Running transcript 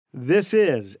This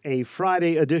is a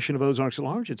Friday edition of Ozarks at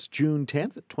Large. It's June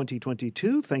 10th,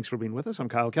 2022. Thanks for being with us. I'm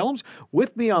Kyle Kellums.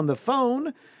 With me on the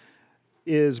phone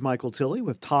is Michael Tilley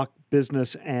with Talk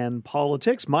Business and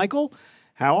Politics. Michael,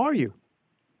 how are you?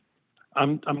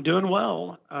 I'm doing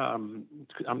well.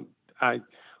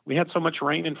 We had so much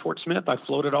rain in Fort Smith, I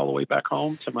floated all the way back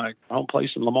home to my home place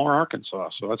in Lamar,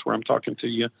 Arkansas. So that's where I'm talking to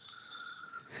you.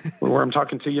 Where I'm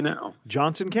talking to you now.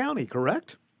 Johnson County,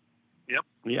 correct? Yep.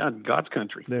 Yeah, God's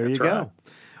country. There That's you go. right.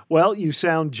 Well, you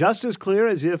sound just as clear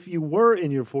as if you were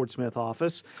in your Fort Smith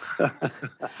office.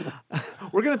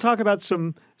 We're going to talk about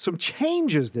some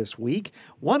changes this week,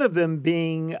 one of them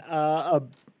being a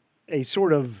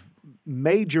sort of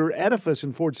major edifice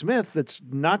in Fort Smith that's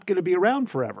not going to be around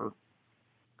forever.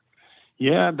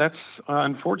 Yeah, that's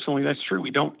unfortunately, that's true.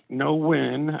 We don't know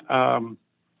when.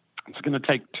 It's going to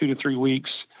take 2 to 3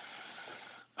 weeks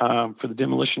for the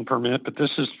demolition permit, but this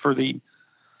is for the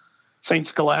St.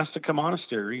 Scholastica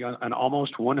Monastery, an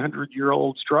almost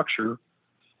 100-year-old structure,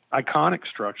 iconic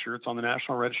structure. It's on the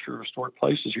National Register of Historic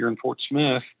Places here in Fort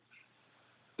Smith,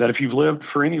 that if you've lived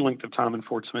for any length of time in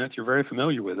Fort Smith, you're very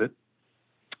familiar with it.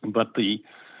 But the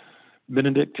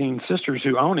Benedictine sisters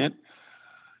who own it,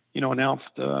 announced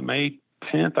May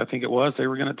 10th, I think it was, they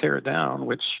were going to tear it down,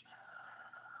 which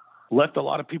left a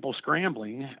lot of people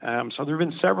scrambling. So there have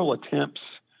been several attempts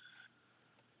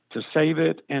to save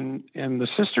it. And the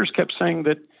sisters kept saying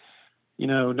that,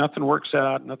 nothing works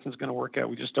out, nothing's going to work out.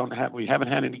 We haven't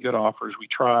had any good offers. We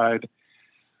tried.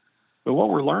 But what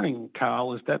we're learning,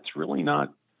 Kyle, is that's really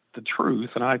not the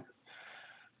truth. And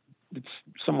it's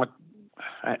somewhat,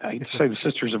 I hate to say the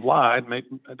sisters have lied.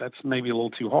 That's maybe a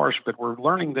little too harsh, but we're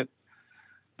learning that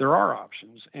there are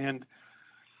options. And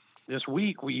this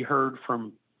week we heard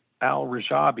from Al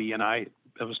Rajabi, and I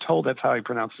was told that's how he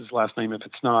pronounced his last name. If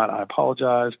it's not, I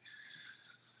apologize.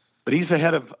 But he's the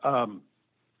head of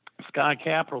Sky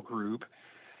Capital Group,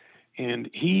 and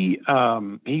he's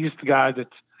the guy that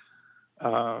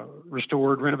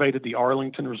renovated the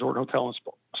Arlington Resort Hotel and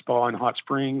Spa in Hot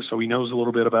Springs, so he knows a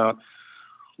little bit about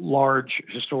large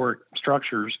historic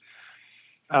structures.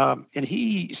 And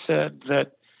he said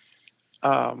that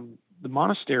the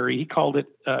monastery, he called it,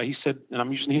 he said, and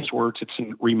I'm using his words, it's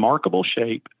in remarkable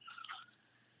shape.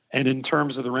 And in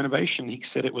terms of the renovation, he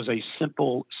said it was a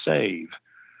simple save.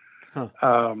 Huh.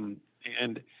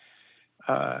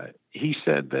 He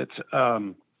said that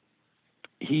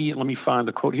let me find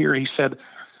the quote here. He said,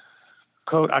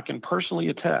 quote, "I can personally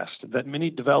attest that many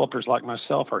developers like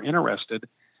myself are interested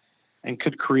and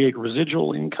could create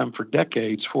residual income for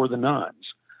decades for the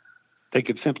nuns. They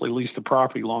could simply lease the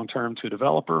property long-term to a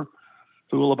developer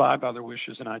who will abide by their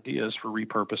wishes and ideas for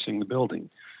repurposing the building."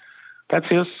 That's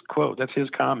his quote. That's his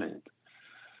comment.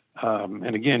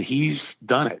 And again, he's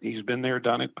done it. He's been there,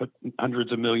 done it, put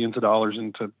hundreds of millions of dollars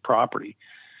into property.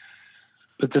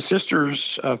 But the sisters,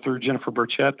 through Jennifer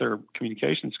Burchett, their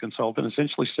communications consultant,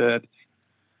 essentially said,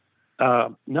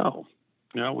 no,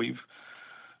 they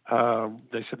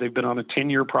said they've been on a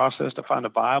 10-year process to find a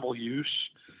viable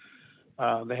use.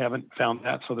 They haven't found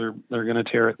that, so they're going to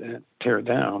tear it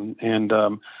down. And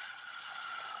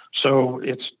so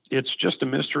it's just a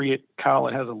mystery. Kyle,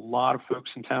 it has a lot of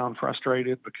folks in town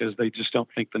frustrated because they just don't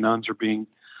think the nuns are being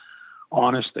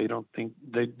honest. They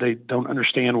don't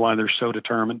understand why they're so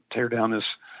determined to tear down this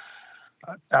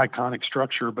iconic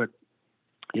structure. But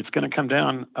it's going to come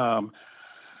down.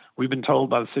 We've been told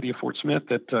by the city of Fort Smith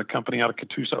that a company out of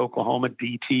Catoosa, Oklahoma,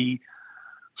 DT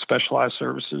Specialized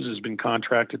Services, has been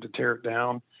contracted to tear it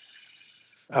down.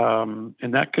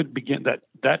 And that could begin,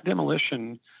 that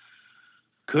demolition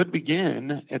could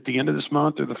begin at the end of this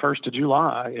month or the 1st of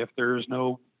July if there's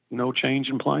no change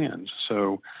in plans.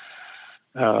 So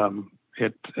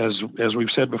as we've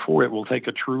said before, it will take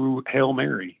a true Hail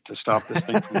Mary to stop this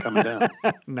thing from coming down.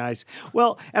 Nice.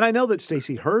 Well, and I know that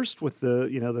Stacey Hurst with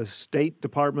the State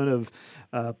Department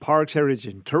of Parks, Heritage,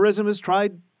 and Tourism has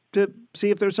tried to see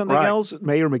if there's something else.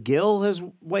 Mayor McGill has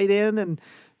weighed in, and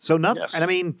so nothing. Yes. And I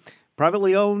mean,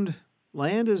 privately owned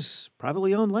land is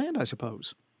privately owned land, I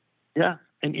suppose. Yeah.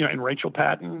 And Rachel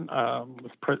Patton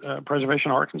with Preservation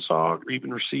Arkansas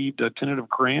even received a tentative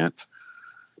grant,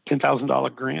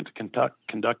 $10,000 grant to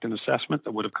conduct an assessment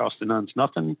that would have cost the nuns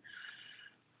nothing.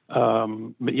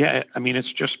 But yeah, I mean,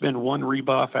 it's just been one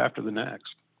rebuff after the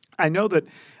next. I know that.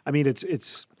 I mean,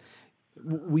 it's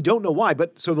we don't know why,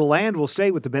 but so the land will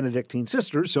stay with the Benedictine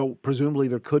sisters. So presumably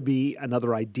there could be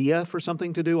another idea for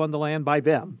something to do on the land by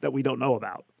them that we don't know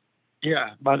about.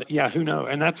 Yeah, but who knows?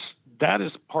 And that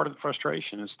is part of the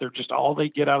frustration. Is they're just all they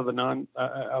get out of the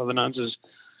nuns is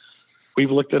we've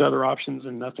looked at other options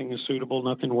and nothing is suitable,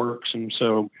 nothing works, and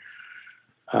so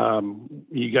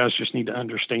You guys just need to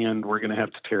understand we're going to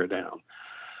have to tear it down.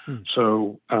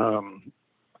 So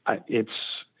it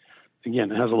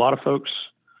has a lot of folks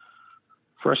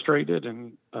frustrated,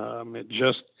 and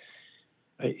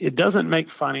it doesn't make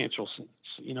financial sense.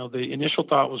 The initial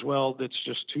thought was, well, it's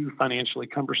just too financially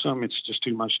cumbersome. It's just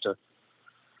too much to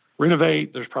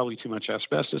renovate. There's probably too much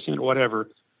asbestos in it, whatever.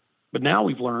 But now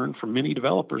we've learned from many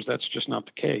developers that's just not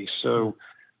the case. So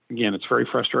again, it's very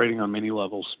frustrating on many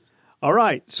levels. All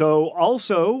right. So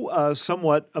also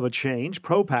somewhat of a change,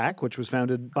 ProPac, which was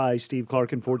founded by Steve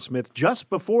Clark and Fort Smith just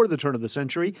before the turn of the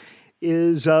century,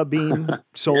 is being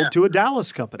sold to a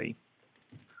Dallas company.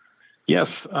 Yes.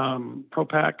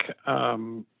 ProPac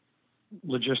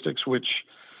Logistics, which,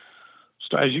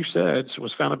 as you said,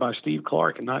 was founded by Steve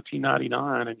Clark in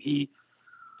 1999. And he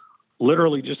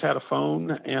literally just had a phone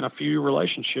and a few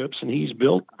relationships, and he's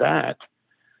built that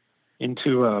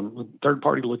into a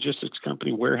third-party logistics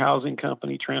company, warehousing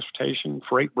company, transportation,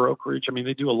 freight brokerage. I mean,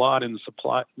 they do a lot in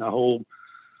the whole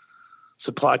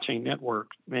supply chain network.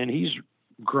 Man, he's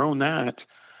grown that,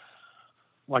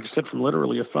 like I said, from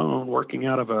literally a phone working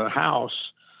out of a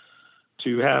house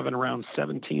to having around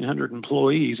 1,700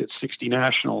 employees at 60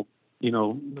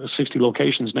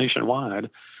 locations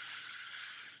nationwide.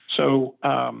 So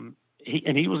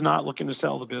he was not looking to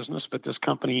sell the business, but this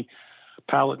company,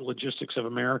 Pallet Logistics of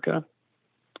America,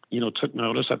 took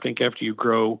notice. I think after you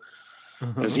grow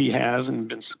as he has and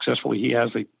been successful he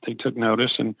has, they took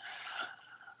notice, and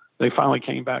they finally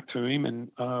came back to him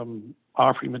and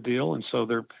offered him a deal. And so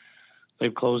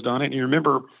they've closed on it. And you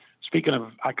remember, speaking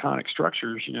of iconic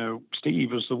structures,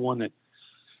 Steve was the one that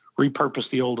repurposed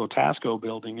the old Otasco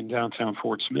building in downtown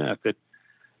Fort Smith that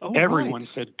everyone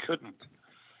said couldn't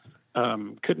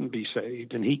be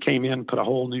saved. And he came in, put a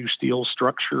whole new steel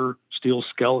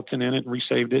skeleton in it, and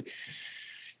resaved it.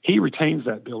 He retains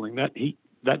that building.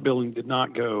 That building did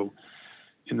not go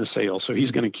in the sale, so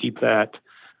he's going to keep that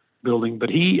building.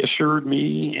 But he assured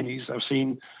me, and I've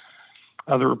seen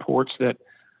other reports that,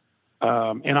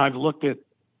 and I've looked at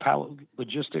Pallet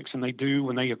Logistics, and they do,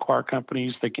 when they acquire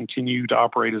companies, they continue to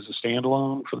operate as a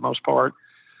standalone for the most part.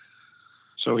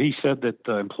 So he said that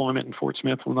the employment in Fort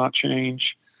Smith will not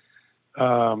change.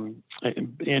 And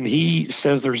he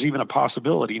says there's even a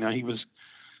possibility. Now, he was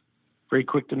very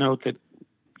quick to note that,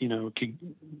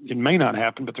 it may not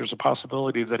happen, but there's a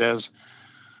possibility that as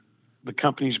the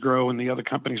companies grow and the other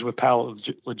companies with Pallet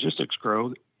Logistics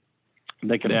grow,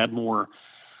 they could add more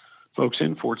folks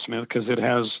in Fort Smith because it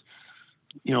has,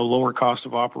 lower cost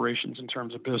of operations in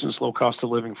terms of business, low cost of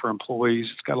living for employees.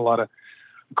 It's got a lot of,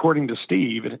 according to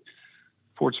Steve,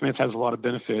 Fort Smith has a lot of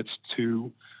benefits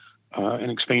to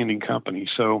an expanding company.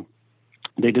 So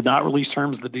they did not release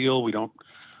terms of the deal. We don't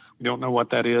know what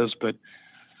that is, but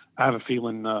I have a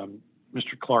feeling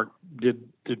Mr. Clark did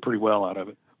pretty well out of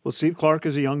it. Well, Steve Clark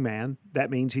is a young man.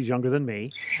 That means he's younger than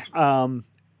me. And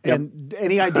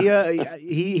any idea?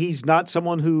 He's not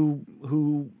someone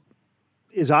who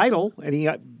is idle.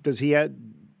 Does he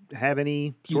have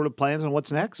any sort of plans on what's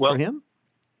next for him?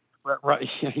 Right.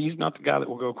 He's not the guy that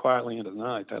will go quietly into the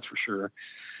night. That's for sure.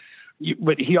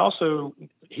 But he's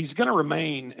going to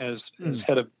remain as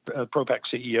head of ProPac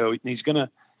CEO, and he's going to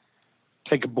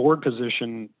take a board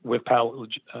position with Pallet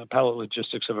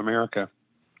Logistics of America.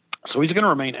 So he's going to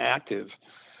remain active,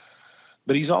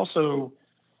 but he's also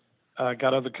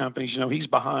got other companies. He's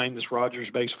behind this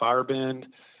Rogers-based Firebend.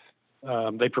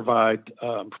 They provide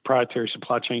proprietary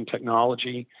supply chain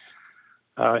technology,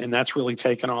 and that's really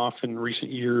taken off in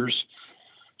recent years.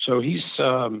 So he's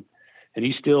still,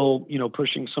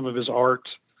 pushing some of his art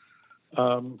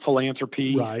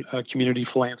philanthropy, community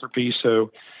philanthropy.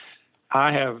 So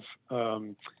I have,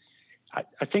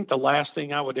 I think the last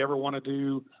thing I would ever want to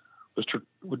do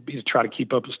would be to try to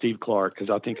keep up with Steve Clark, because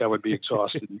I think I would be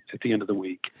exhausted at the end of the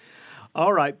week.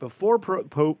 All right. Before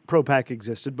ProPac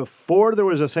existed, before there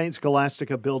was a St.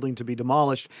 Scholastica building to be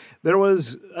demolished, there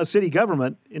was a city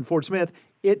government in Fort Smith.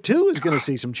 It, too, is going to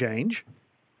see some change.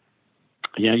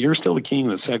 Yeah, you're still the king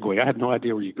of the segue. I had no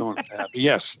idea where you're going with that. But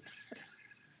yes,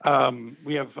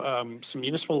 we have some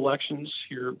municipal elections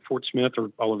here at Fort Smith,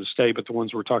 or all over the state, but the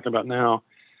ones we're talking about now.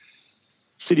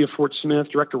 City of Fort Smith,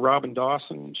 Director Robin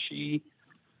Dawson,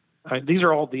 these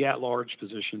are all the at-large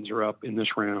positions are up in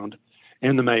this round,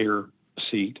 and the mayor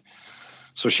seat.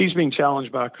 So she's being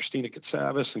challenged by Christina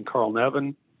Katsavis and Carl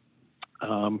Nevin.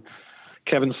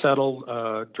 Kevin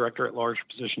Settle, Director at Large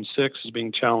Position 6, is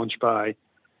being challenged by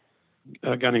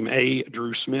a guy named A.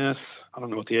 Drew Smith. I don't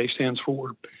know what the A stands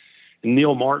for. And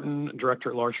Neil Martin,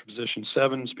 Director at Large Position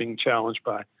 7, is being challenged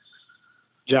by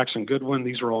Jackson Goodwin.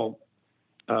 These are all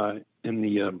in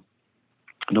the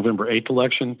November 8th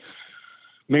election.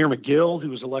 Mayor McGill, who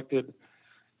was elected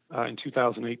in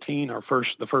 2018,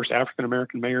 the first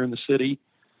African-American mayor in the city,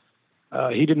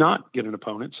 he did not get an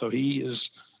opponent, so he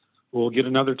will get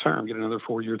another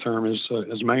 4-year term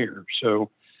as mayor. So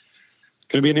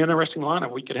it's going to be an interesting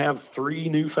lineup. We could have 3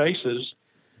 new faces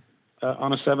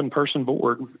on a 7-person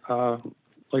board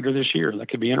later this year. That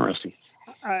could be interesting.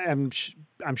 I'm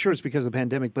sure it's because of the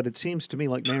pandemic, but it seems to me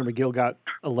like Mayor McGill got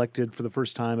elected for the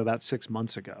first time about 6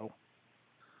 months ago.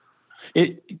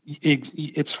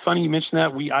 It's funny you mention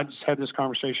that. I just had this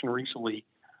conversation recently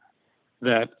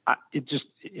that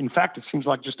in fact, it seems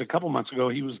like just a couple months ago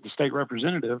he was the state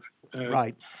representative,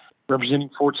 right, representing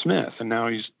Fort Smith, and now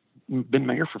he's been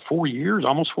mayor for 4 years,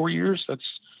 almost 4 years.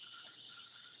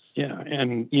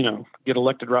 And get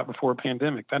elected right before a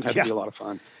pandemic. That had to be a lot of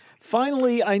fun.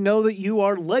 Finally, I know that you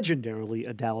are legendarily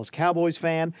a Dallas Cowboys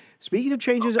fan. Speaking of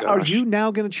changes, are you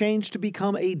now going to change to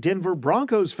become a Denver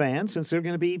Broncos fan since they're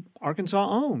going to be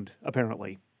Arkansas-owned,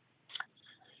 apparently?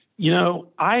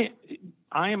 I've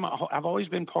always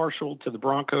been partial to the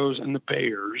Broncos and the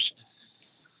Bears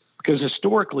because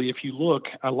historically, if you look,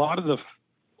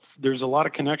 there's a lot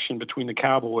of connection between the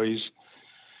Cowboys.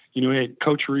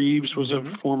 Coach Reeves was a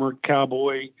former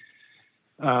Cowboy.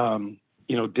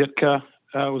 Ditka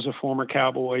was a former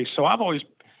Cowboy. So I've always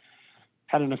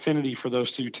had an affinity for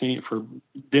those two teams, for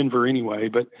Denver anyway.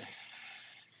 But,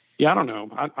 I don't know.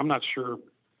 I'm not sure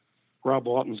Rob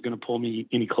Walton's going to pull me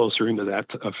any closer into that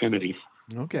affinity.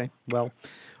 Okay. Well,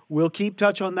 we'll keep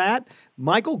touch on that.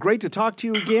 Michael, great to talk to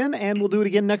you again, and we'll do it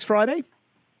again next Friday.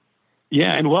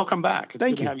 Yeah, and welcome back.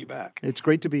 Thank you. Good to have you back. It's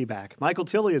great to be back. Michael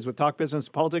Tilley is with Talk Business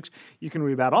Politics. You can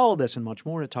read about all of this and much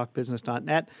more at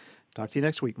talkbusiness.net. Talk to you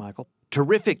next week, Michael.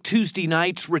 Terrific Tuesday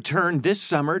nights return this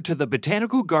summer to the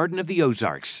Botanical Garden of the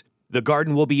Ozarks. The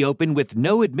garden will be open with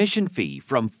no admission fee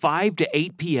from 5 to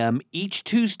 8 p.m. each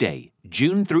Tuesday,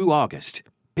 June through August.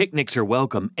 Picnics are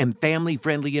welcome and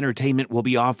family-friendly entertainment will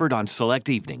be offered on select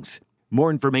evenings. More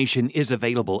information is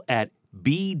available at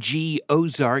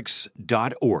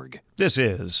bgozarks.org. This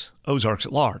is Ozarks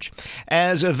at Large.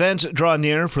 As events draw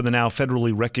near for the now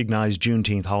federally recognized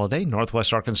Juneteenth holiday,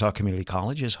 Northwest Arkansas Community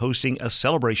College is hosting a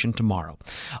celebration tomorrow.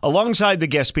 Alongside the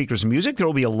guest speakers and music, there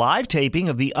will be a live taping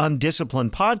of the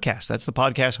Undisciplined podcast. That's the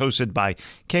podcast hosted by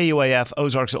KUAF,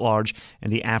 Ozarks at Large,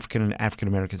 and the African and African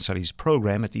American Studies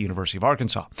program at the University of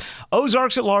Arkansas.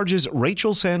 Ozarks at Large's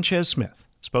Rachel Sanchez-Smith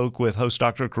spoke with host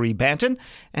Dr. Caree Banton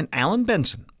and Alan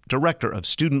Benson, Director of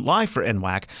Student Life for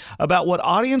NWAC, about what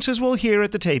audiences will hear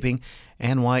at the taping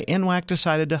and why NWAC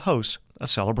decided to host a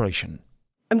celebration.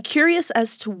 I'm curious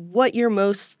as to what you're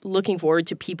most looking forward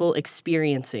to people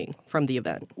experiencing from the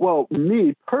event. Well,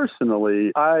 me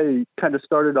personally, I kind of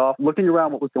started off looking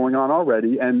around what was going on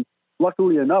already, and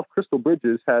luckily enough, Crystal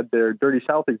Bridges had their Dirty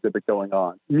South exhibit going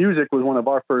on. Music was one of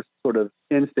our first sort of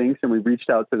instincts, and we reached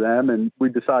out to them, and we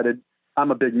decided, I'm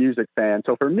a big music fan.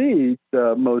 So for me,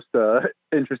 the most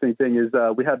interesting thing is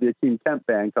we have the Akeem Kemp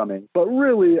band coming. But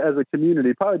really, as a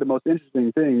community, probably the most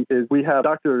interesting thing is we have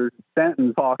Dr.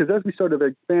 Stanton talk. Because as we started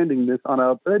expanding this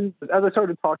and as I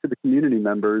started to talk to the community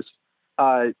members,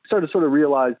 I started to sort of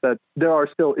realize that there are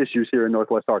still issues here in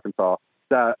Northwest Arkansas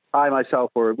that I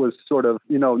myself was sort of,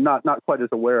 not quite as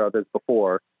aware of as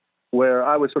before, where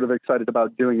I was sort of excited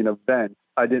about doing an event.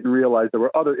 I didn't realize there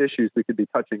were other issues we could be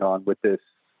touching on with this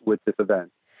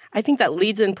event. I think that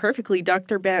leads in perfectly,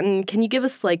 Dr. Banton. Can you give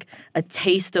us a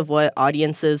taste of what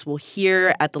audiences will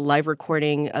hear at the live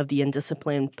recording of the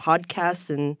Undisciplined podcast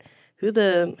and who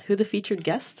the featured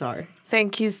guests are?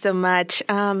 Thank you so much.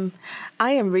 I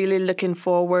am really looking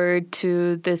forward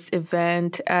to this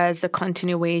event as a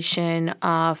continuation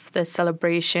of the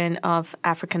celebration of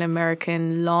African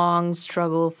American long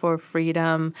struggle for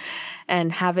freedom,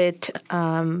 and have it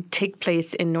take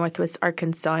place in Northwest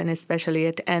Arkansas, and especially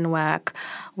at NWAC,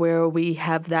 where we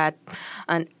have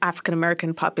an African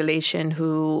American population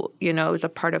who, is a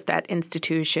part of that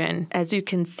institution. As you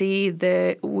can see,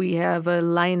 we have a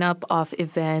lineup of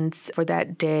events for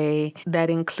that day that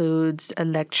includes a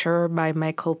lecture by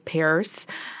Michael Pierce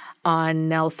on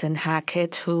Nelson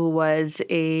Hackett, who was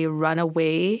a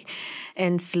runaway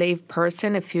enslaved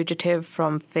person, a fugitive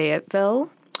from Fayetteville,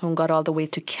 who got all the way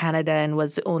to Canada and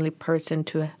was the only person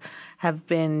to have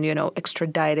been,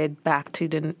 extradited back to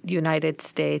the United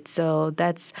States. So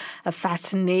that's a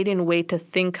fascinating way to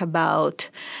think about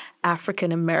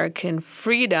African American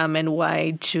freedom and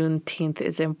why Juneteenth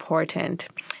is important.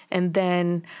 And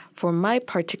then for my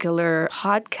particular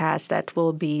podcast that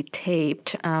will be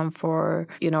taped for,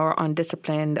 our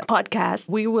Undisciplined podcast,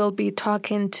 we will be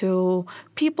talking to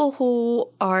people who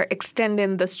are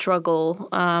extending the struggle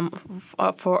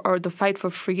or the fight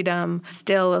for freedom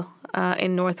still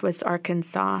in Northwest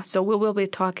Arkansas. So we will be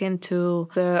talking to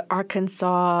the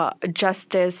Arkansas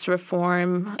Justice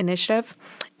Reform Initiative,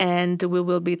 and we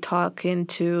will be talking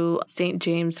to St.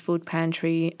 James Food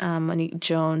Pantry, Monique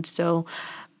Jones. So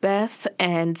Beth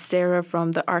and Sarah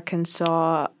from the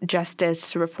Arkansas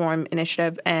Justice Reform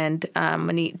Initiative and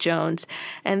Monique Jones.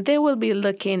 And they will be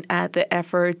looking at the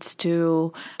efforts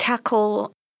to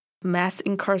tackle mass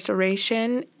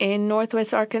incarceration in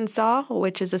Northwest Arkansas,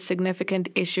 which is a significant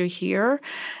issue here.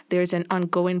 There's an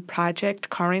ongoing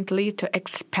project currently to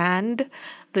expand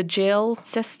the jail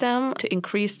system to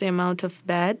increase the amount of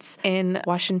beds in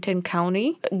Washington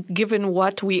County. Given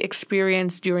what we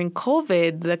experienced during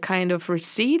COVID, the kind of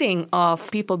receding of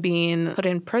people being put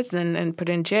in prison and put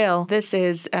in jail, this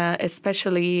is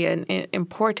especially an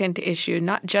important issue,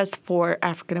 not just for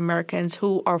African Americans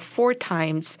who are 4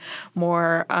 times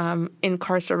more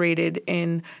incarcerated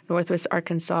in Northwest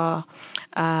Arkansas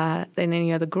than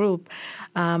any other group,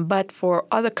 but for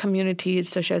other communities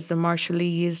such as the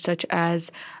Marshallese, such as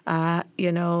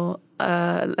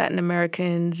Latin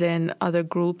Americans and other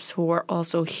groups who are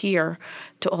also here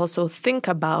to also think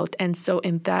about. And so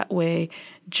in that way,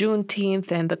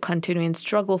 Juneteenth and the continuing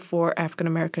struggle for African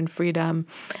American freedom,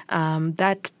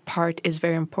 that part is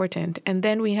very important. And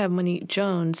then we have Monique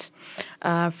Jones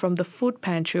from the Food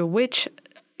Pantry, which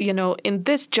in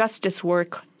this justice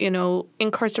work,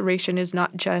 incarceration is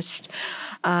not just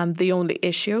the only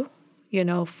issue.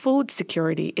 Food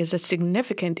security is a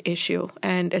significant issue,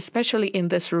 and especially in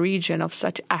this region of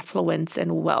such affluence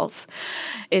and wealth,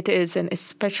 it is an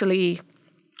especially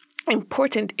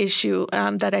important issue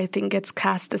that I think gets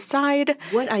cast aside.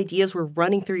 What ideas were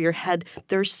running through your head?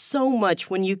 There's so much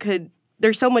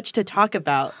There's so much to talk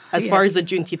about as far as the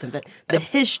Juneteenth event, the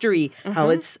history, how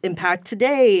it's impact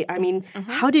today. I mean,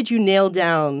 how did you nail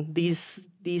down these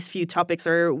few topics,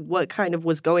 or what kind of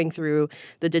was going through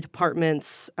the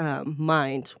department's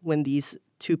mind when these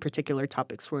 2 particular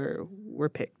topics were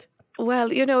picked? Well,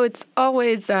 it's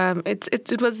always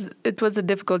it was a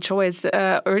difficult choice.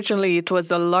 Originally, it was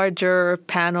a larger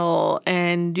panel,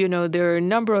 and there are a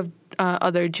number of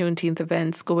other Juneteenth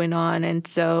events going on, and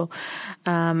so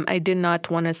I did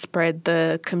not want to spread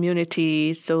the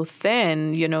community so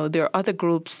thin. There are other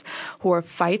groups who are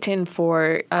fighting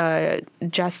for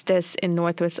justice in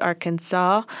Northwest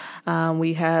Arkansas.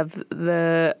 We have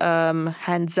the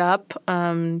Hands Up,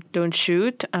 Don't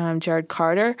Shoot, Jared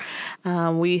Carter.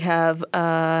 We have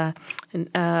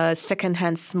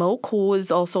Secondhand Smoke, who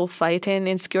is also fighting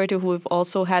insecurity, who we've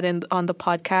also had on the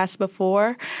podcast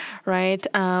before, right?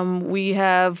 We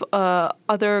have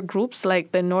other groups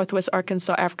like the Northwest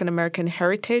Arkansas African American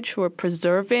Heritage, who are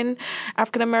preserving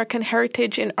African American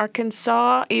heritage in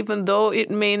Arkansas, even though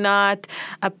it may not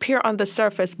appear on the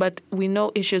surface, but we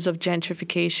know issues of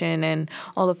gentrification and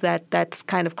all of that, that's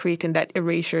kind of creating that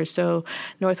erasure. So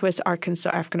Northwest Arkansas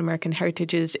African American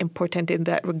Heritage is important in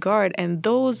that regard, and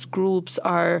those groups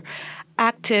are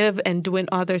active and doing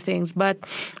other things. But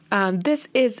this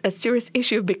is a serious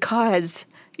issue because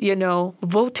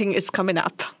voting is coming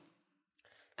up.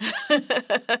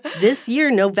 This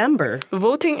year, November.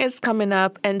 Voting is coming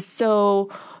up, and so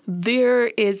there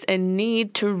is a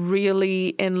need to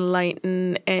really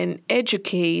enlighten and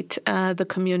educate the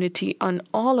community on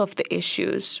all of the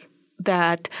issues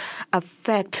that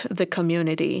affect the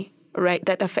community, right,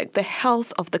 that affect the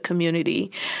health of the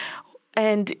community.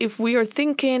 And if we are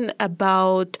thinking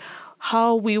about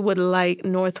how we would like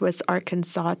Northwest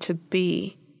Arkansas to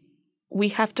be, we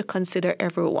have to consider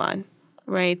everyone,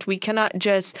 right? We cannot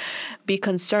just be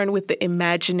concerned with the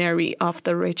imaginary of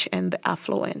the rich and the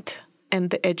affluent and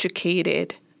the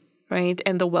educated, right,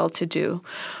 and the well-to-do.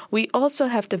 We also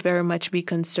have to very much be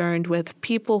concerned with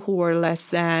people who are less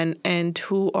than and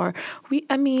who are,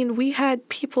 we had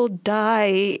people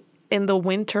die in the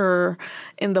winter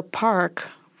in the park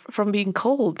from being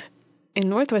cold in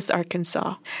Northwest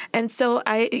Arkansas. And so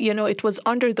it was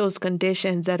under those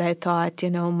conditions that I thought,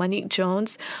 Monique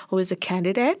Jones, who is a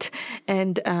candidate,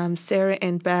 and Sarah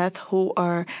and Beth, who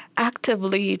are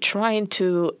actively trying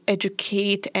to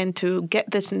educate and to get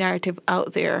this narrative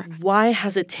out there. Why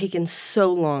has it taken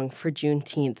so long for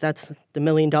Juneteenth? That's the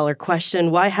million-dollar question.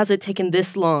 Why has it taken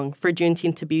this long for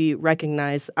Juneteenth to be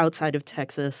recognized outside of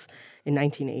Texas in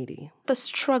 1980? The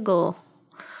struggle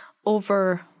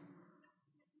over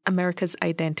America's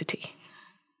identity.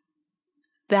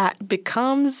 That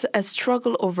becomes a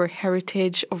struggle over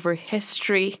heritage, over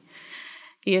history,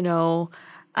 in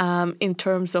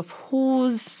terms of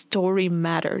whose story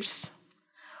matters.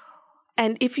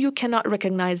 And if you cannot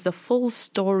recognize the full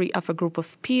story of a group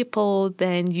of people,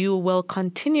 then you will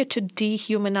continue to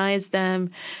dehumanize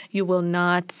them. You will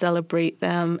not celebrate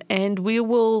them. And we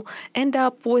will end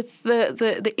up with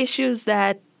the issues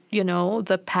that,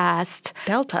 the past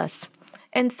dealt us.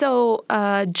 And so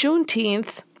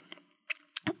Juneteenth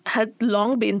had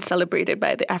long been celebrated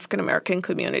by the African American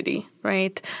community,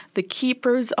 right? The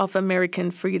keepers of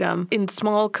American freedom. In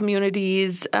small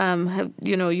communities,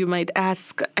 you might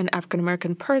ask an African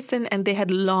American person, and they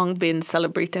had long been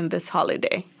celebrating this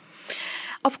holiday.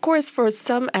 Of course, for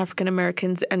some African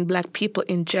Americans and Black people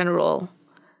in general,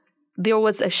 there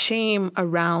was a shame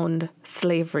around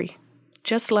slavery.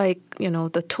 Just like,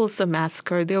 the Tulsa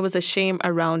Massacre, there was a shame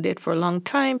around it for a long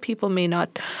time. People may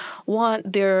not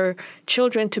want their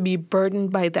children to be burdened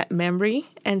by that memory,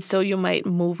 and so you might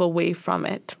move away from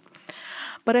it.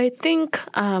 But I think,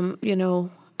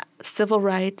 civil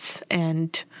rights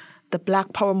and the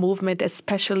Black Power movement,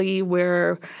 especially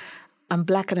where I'm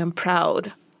Black and I'm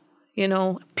proud,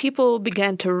 people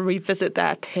began to revisit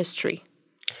that history.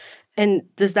 And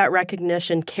does that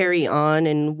recognition carry on?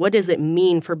 And what does it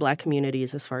mean for Black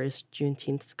communities as far as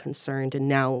Juneteenth is concerned and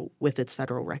now with its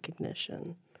federal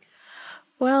recognition?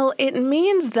 Well, it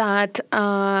means that,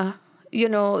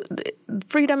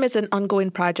 freedom is an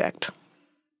ongoing project.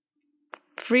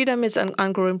 Freedom is an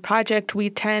ongoing project. We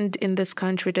tend in this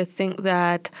country to think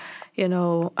that,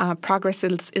 progress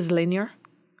is linear.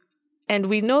 And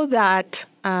we know that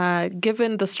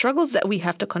given the struggles that we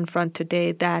have to confront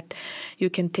today, that you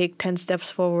can take 10 steps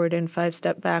forward and 5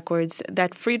 steps backwards,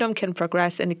 that freedom can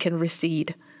progress and it can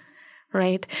recede,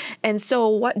 right? And so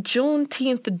what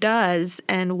Juneteenth does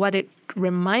and what it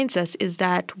reminds us is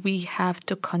that we have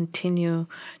to continue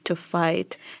to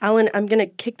fight. Alan, I'm going to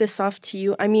kick this off to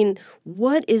you. I mean,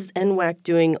 what is NWAC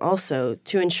doing also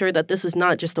to ensure that this is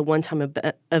not just a one-time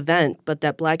event, but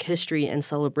that Black history and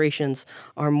celebrations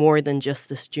are more than just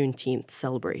this Juneteenth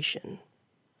celebration?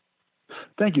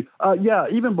 Thank you.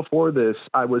 Even before this,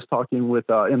 I was talking with,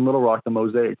 in Little Rock, the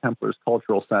Mosaic Templars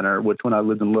Cultural Center, which when I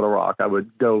lived in Little Rock, I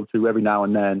would go to every now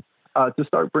and then to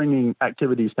start bringing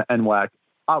activities to NWAC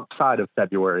outside of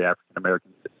February African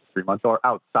American History Month or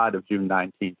outside of June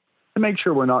 19th to make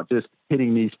sure we're not just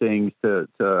hitting these things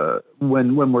to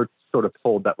when we're sort of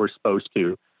told that we're supposed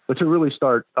to, but to really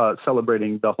start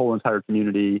celebrating the whole entire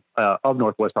community of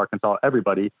Northwest Arkansas,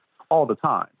 everybody, all the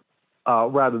time,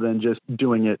 rather than just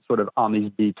doing it sort of on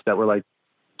these beats that we're like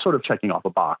sort of checking off a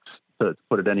box, to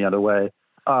put it any other way.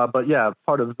 But yeah,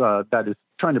 part of that is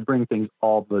trying to bring things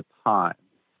all the time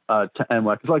to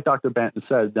NWAC. Because like Dr. Banton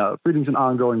said, freedom's an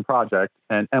ongoing project,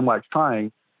 and NWAC's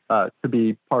trying to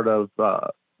be part of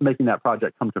making that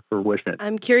project come to fruition.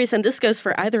 I'm curious, and this goes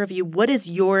for either of you, what has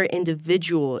your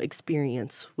individual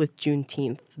experience with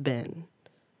Juneteenth been?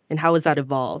 And how has that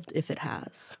evolved, if it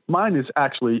has? Mine is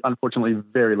actually, unfortunately,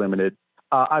 very limited.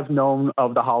 I've known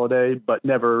of the holiday, but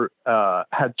never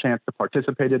had a chance to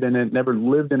participate in it, never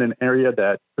lived in an area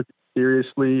that took it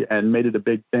seriously and made it a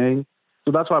big thing.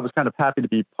 So that's why I was kind of happy to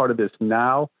be part of this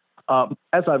now.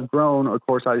 As I've grown, of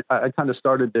course, I kind of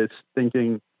started this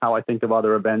thinking how I think of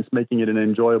other events, making it an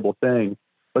enjoyable thing,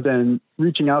 but then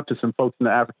reaching out to some folks in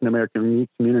the African-American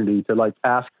community to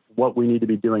ask what we need to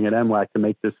be doing at NWAC to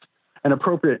make this an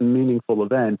appropriate and meaningful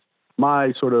event.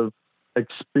 My sort of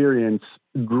experience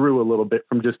grew a little bit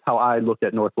from just how I look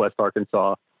at Northwest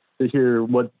Arkansas to hear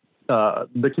what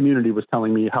the community was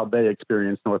telling me how they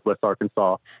experienced Northwest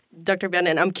Arkansas. Dr.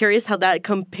 Bannon, I'm curious how that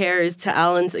compares to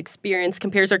Alan's experience,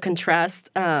 compares or contrasts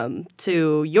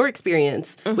to your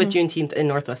experience with Juneteenth in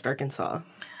Northwest Arkansas.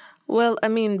 Well, I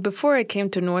mean, before I came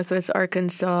to Northwest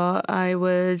Arkansas, I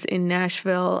was in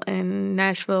Nashville, and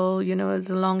Nashville, is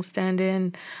a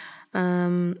longstanding,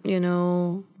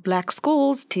 Black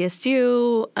schools,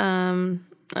 TSU,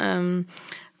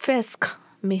 Fisk,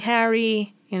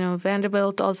 Meharry,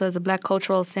 Vanderbilt also has a Black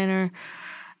Cultural Center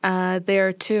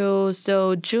there too.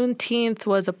 So Juneteenth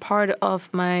was a part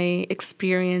of my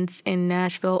experience in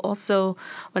Nashville. Also,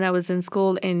 when I was in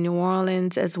school in New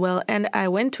Orleans as well. And I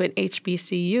went to an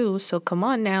HBCU. So come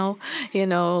on now,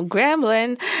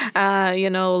 Grambling,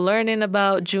 learning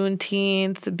about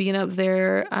Juneteenth, being up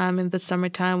there in the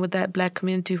summertime with that Black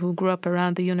community who grew up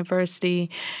around the university,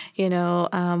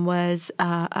 was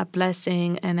a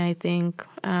blessing. And I think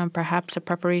perhaps a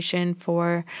preparation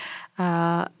for,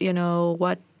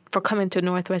 for coming to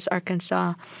Northwest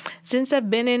Arkansas. Since I've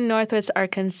been in Northwest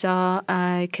Arkansas,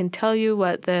 I can tell you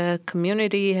what the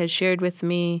community has shared with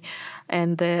me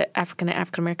and the African and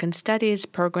African American Studies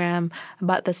program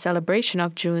about the celebration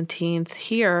of Juneteenth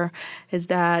here is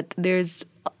that there's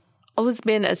always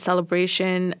been a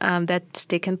celebration that's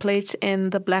taken place in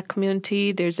the Black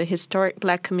community. There's a historic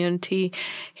Black community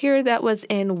here that was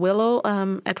in Willow,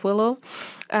 at Willow.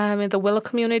 In the Willow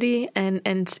community, and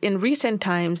in recent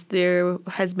times there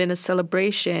has been a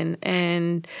celebration,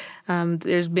 and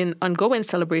there's been ongoing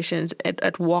celebrations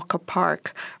at Walker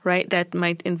Park, right? That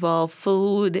might involve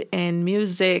food and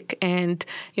music and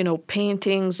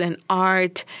paintings and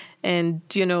art and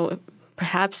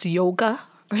perhaps yoga.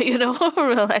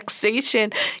 Relaxation,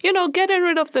 getting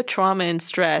rid of the trauma and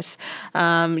stress,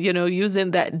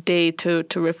 using that day to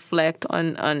reflect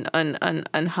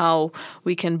on how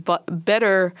we can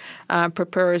better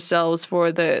prepare ourselves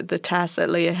for the tasks that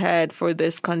lay ahead for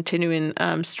this continuing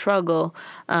struggle,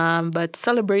 but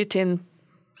celebrating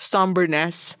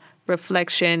somberness,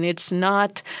 reflection. It's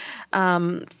not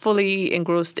fully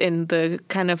engrossed in the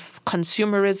kind of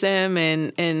consumerism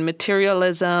and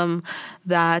materialism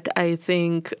that I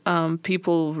think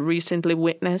people recently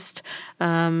witnessed.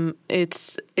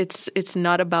 It's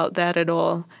not about that at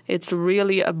all. It's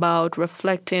really about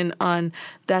reflecting on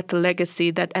that legacy,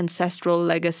 that ancestral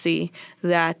legacy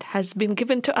that has been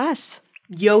given to us.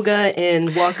 Yoga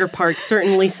in Walker Park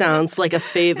certainly sounds like a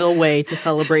Fayetteville way to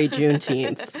celebrate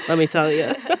Juneteenth, let me tell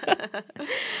you.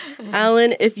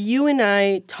 Alan, if you and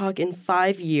I talk in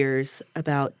 5 years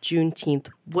about Juneteenth,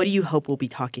 what do you hope we'll be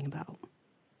talking about?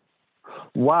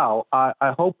 Wow. I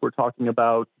hope we're talking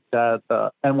about that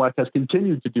NWAC has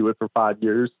continued to do it for 5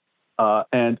 years,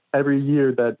 and every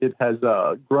year that it has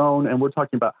grown, and we're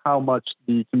talking about how much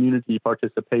the community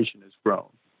participation has grown.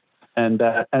 And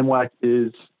that NWAC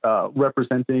is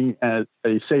representing as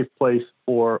a safe place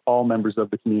for all members of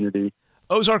the community.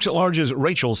 Ozarks at Large's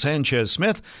Rachel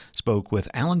Sanchez-Smith spoke with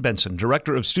Alan Benson,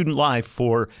 Director of Student Life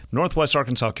for Northwest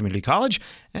Arkansas Community College,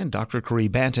 and Dr. Corey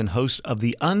Banton, host of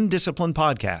the Undisciplined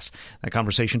podcast. That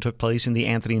conversation took place in the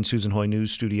Anthony and Susan Hoy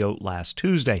News Studio last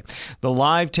Tuesday. The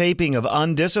live taping of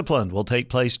Undisciplined will take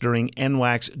place during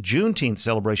NWAC's Juneteenth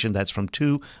celebration. That's from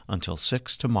 2 until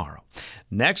 6 tomorrow.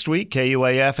 Next week,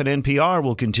 KUAF and NPR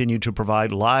will continue to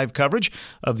provide live coverage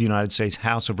of the United States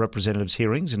House of Representatives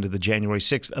hearings into the January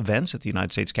 6th events at the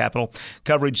United States Capitol.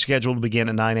 Coverage scheduled to begin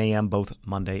at 9 a.m. both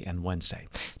Monday and Wednesday.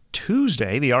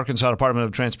 Tuesday, the Arkansas Department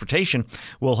of Transportation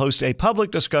will host a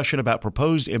public discussion about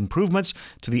proposed improvements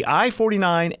to the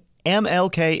I-49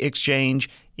 MLK exchange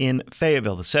in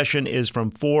Fayetteville. The session is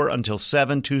from 4 until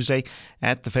 7 Tuesday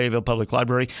at the Fayetteville Public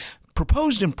Library.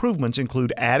 Proposed improvements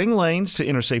include adding lanes to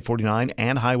Interstate 49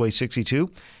 and Highway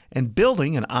 62 and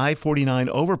building an I-49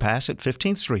 overpass at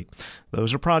 15th Street.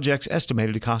 Those are projects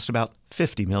estimated to cost about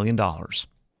 $50 million.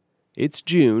 It's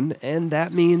June, and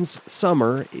that means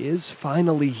summer is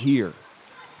finally here.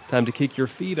 Time to kick your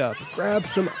feet up, grab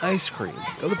some ice cream,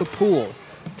 go to the pool,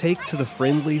 take to the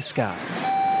friendly skies.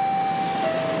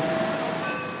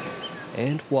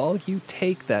 And while you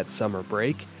take that summer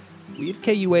break, we at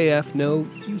KUAF know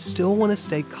you still want to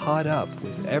stay caught up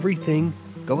with everything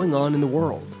going on in the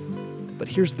world. But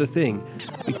here's the thing,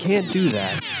 we can't do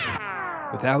that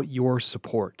without your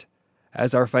support.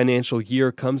 As our financial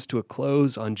year comes to a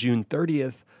close on June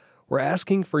 30th, we're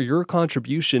asking for your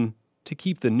contribution to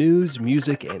keep the news,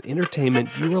 music, and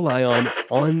entertainment you rely on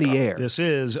the air. This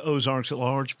is Ozarks at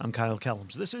Large. I'm Kyle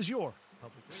Kellums. This is your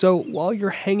So while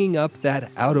you're hanging up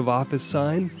that out-of-office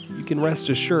sign, you can rest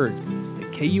assured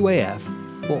that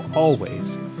KUAF will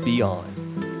always be on.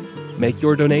 Make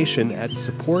your donation at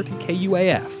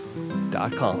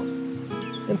supportkuaf.com.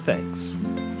 And thanks.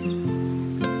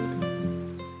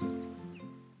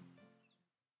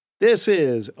 This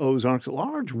is Ozarks at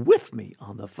Large. With me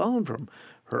on the phone from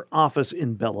her office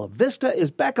in Bella Vista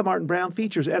is Becca Martin Brown,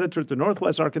 features editor at the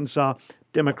Northwest Arkansas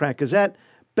Democrat-Gazette.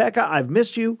 Becca, I've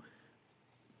missed you.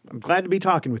 I'm glad to be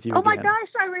talking with you again. Oh, my gosh,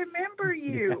 I remember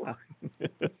you.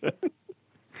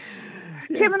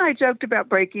 Tim and I joked about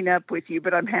breaking up with you,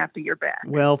 but I'm happy you're back.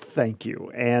 Well, thank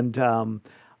you. And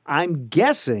I'm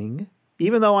guessing,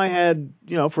 even though I had,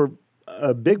 for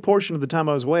a big portion of the time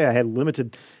I was away, I had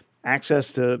limited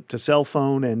access to cell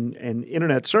phone and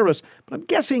internet service, but I'm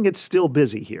guessing it's still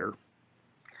busy here.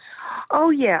 Oh,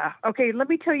 yeah. Okay, let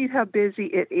me tell you how busy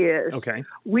it is. Okay.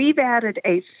 We've added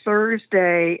a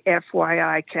Thursday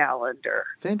FYI calendar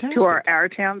Fantastic. to our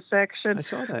Town section. I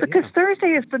saw that, because yeah.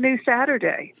 Thursday is the new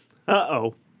Saturday.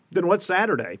 Uh-oh. Then what's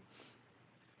Saturday?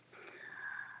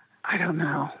 I don't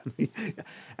know.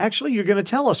 Actually, you're going to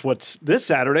tell us what's this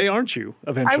Saturday, aren't you?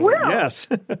 Eventually. I will. Yes.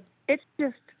 It's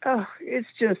just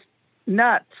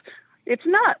nuts. It's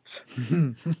nuts.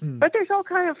 But there's all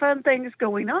kind of fun things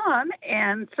going on,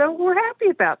 and so we're happy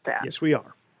about that. Yes, we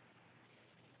are.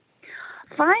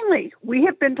 Finally, we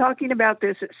have been talking about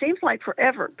this, it seems like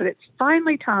forever, but it's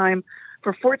finally time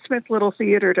for Fort Smith Little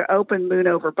Theater to open Moon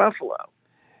Over Buffalo.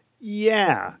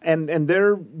 Yeah, and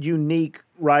they're unique,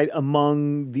 right,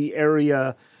 among the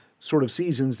area sort of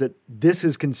seasons that this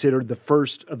is considered the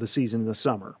first of the season in the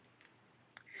summer.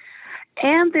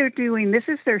 And this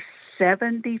is their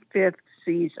 75th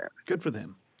season. Good for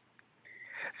them.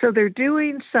 So they're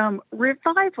doing some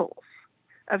revivals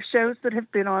of shows that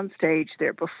have been on stage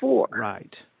there before.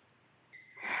 Right.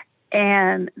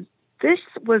 And this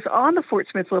was on the Fort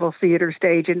Smith Little Theater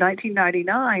stage in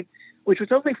 1999, which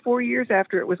was only 4 years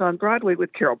after it was on Broadway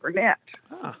with Carol Burnett.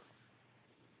 Ah.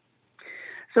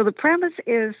 So the premise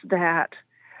is that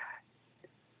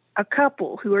a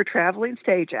couple who are traveling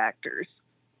stage actors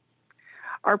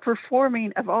are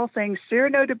performing, of all things,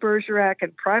 Cyrano de Bergerac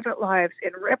and Private Lives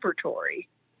in repertory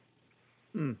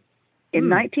in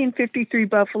 1953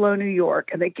 Buffalo, New York.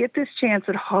 And they get this chance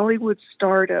at Hollywood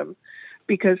stardom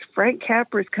because Frank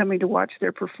Capra is coming to watch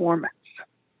their performance.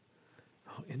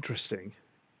 Oh, interesting.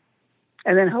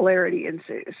 And then hilarity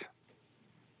ensues.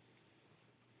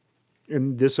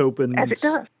 And this opens... As it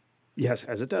does. Yes,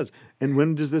 as it does. And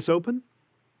when does this open?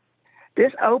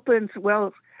 This opens,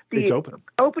 well, it's open.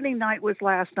 Opening night was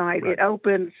last night. Right. It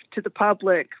opens to the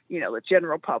public, the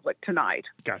general public tonight.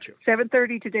 Gotcha.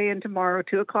 7:30 today and tomorrow,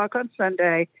 2 o'clock on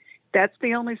Sunday. That's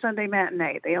the only Sunday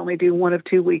matinee. They only do one of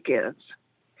 2 weekends.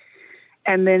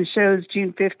 And then shows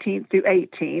June 15th through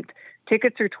 18th.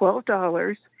 Tickets are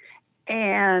 $12,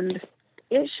 and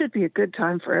it should be a good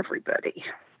time for everybody.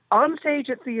 On stage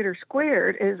at Theater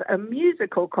Squared is a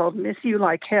musical called Miss You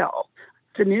Like Hell.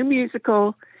 It's a new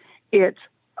musical. It's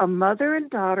a mother and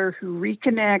daughter who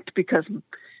reconnect because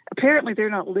apparently they're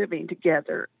not living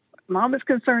together. Mom is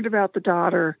concerned about the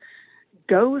daughter,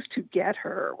 goes to get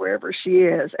her wherever she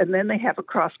is, and then they have a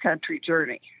cross-country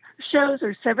journey. Shows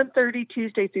are 7:30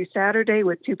 Tuesday through Saturday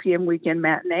with 2 p.m. weekend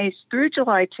matinees through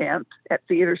July 10th at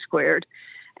Theater Squared,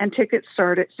 and tickets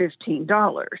start at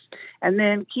 $15. And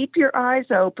then keep your eyes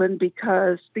open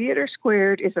because Theater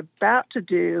Squared is about to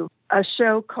do a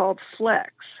show called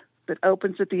Flex that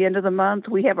opens at the end of the month.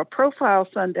 We have a profile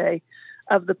Sunday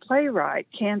of the playwright,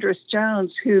 Candace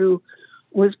Jones, who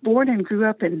was born and grew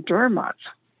up in Dermot.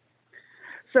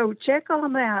 So check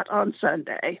on that on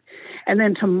Sunday. And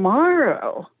then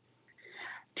tomorrow,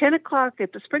 10 o'clock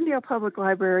at the Springdale Public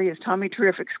Library is Tommy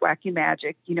Terrific's Wacky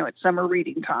Magic. It's summer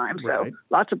reading time, so Right.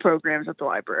 Lots of programs at the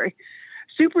library.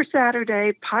 Super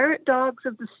Saturday, Pirate Dogs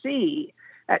of the Sea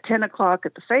at 10 o'clock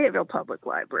at the Fayetteville Public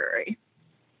Library.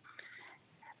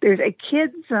 There's a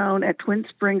kids zone at Twin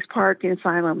Springs Park in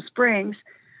Siloam Springs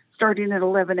starting at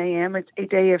 11 a.m. It's a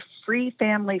day of free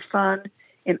family fun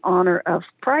in honor of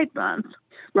Pride Month.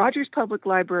 Rogers Public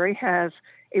Library has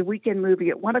a weekend movie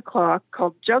at 1 o'clock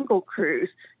called Jungle Cruise.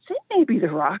 Say maybe The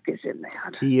Rock is in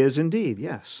that. He is indeed,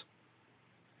 yes.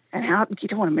 And you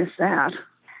don't want to miss that.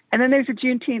 And then there's a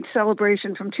Juneteenth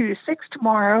celebration from 2 to 6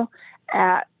 tomorrow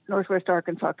at Northwest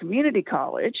Arkansas Community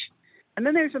College. And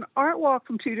then there's an art walk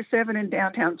from 2 to 7 in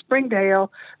downtown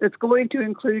Springdale that's going to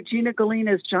include Gina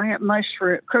Galina's giant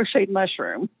crocheted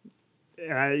mushroom.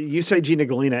 You say Gina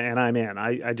Galina, and I'm in.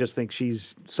 I just think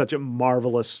she's such a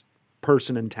marvelous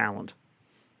person and talent.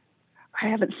 I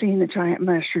haven't seen the giant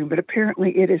mushroom, but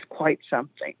apparently it is quite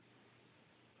something.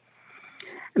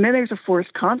 And then there's a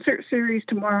Forced concert series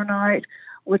tomorrow night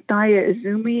with Naya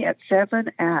Izumi at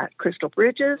 7 at Crystal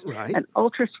Bridges. Right. And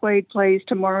Ultra Suede plays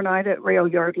tomorrow night at Rail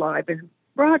Yard Live in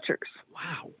Rogers.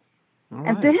 Wow.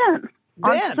 And then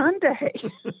on Sunday,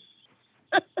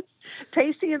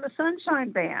 Tasty and the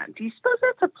Sunshine Band. Do you suppose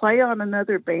that's a play on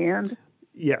another band?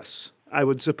 Yes, I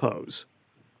would suppose.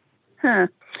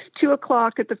 2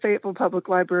 o'clock at the Fayetteville Public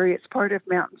Library. It's part of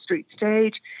Mountain Street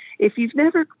Stage. If you've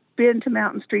never been to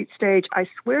Mountain Street Stage, I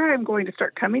swear I'm going to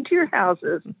start coming to your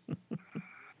houses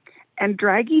and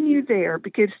dragging you there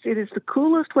because it is the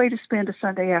coolest way to spend a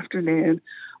Sunday afternoon.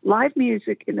 Live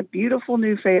music in the beautiful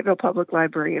new Fayetteville Public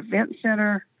Library Event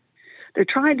Center. They're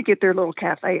trying to get their little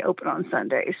cafe open on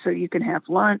Sundays so you can have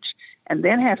lunch and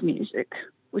then have music,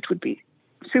 which would be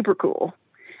super cool.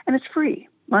 And it's free.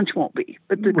 Lunch won't be,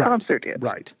 but the concert is.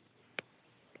 Right.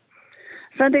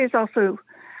 Sunday is also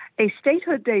a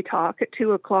Statehood Day talk at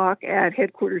 2 o'clock at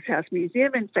Headquarters House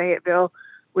Museum in Fayetteville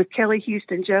with Kelly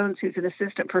Houston Jones, who's an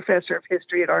assistant professor of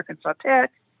history at Arkansas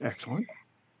Tech. Excellent.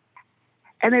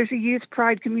 And there's a Youth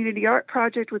Pride Community Art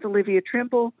Project with Olivia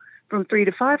Trimble from 3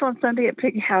 to 5 on Sunday at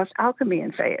Pig House Alchemy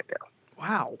in Fayetteville.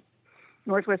 Wow.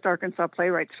 Northwest Arkansas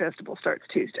Playwrights Festival starts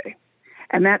Tuesday.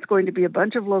 And that's going to be a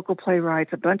bunch of local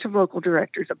playwrights, a bunch of local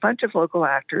directors, a bunch of local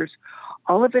actors,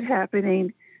 all of it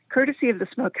happening courtesy of the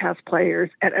Smokehouse Players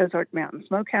at Ozark Mountain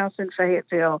Smokehouse in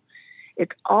Fayetteville.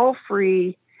 It's all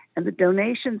free, And the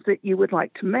donations that you would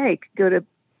like to make go to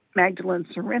Magdalene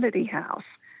Serenity House.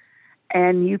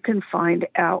 And you can find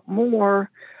out more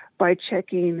by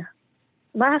checking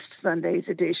last Sunday's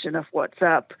edition of What's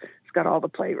Up. It's got all the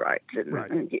playwrights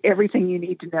and everything you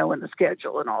need to know in the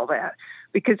schedule and all that,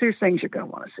 because there's things you're going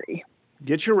to want to see.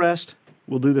 Get your rest.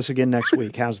 We'll do this again next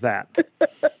week. How's that?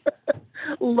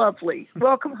 Lovely.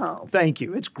 Welcome home. Thank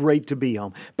you. It's great to be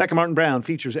home. Becca Martin Brown,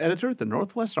 features editor at the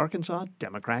Northwest Arkansas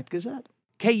Democrat-Gazette.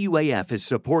 KUAF is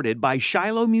supported by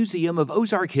Shiloh Museum of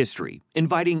Ozark History,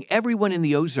 inviting everyone in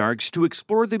the Ozarks to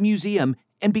explore the museum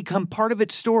and become part of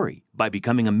its story by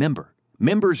becoming a member.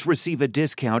 Members receive a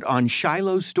discount on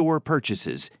Shiloh store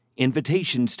purchases,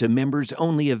 invitations to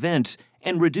members-only events,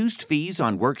 and reduced fees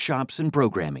on workshops and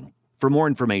programming. For more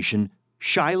information,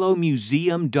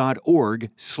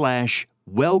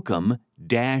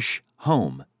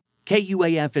 shilohmuseum.org/welcome-home.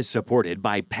 KUAF is supported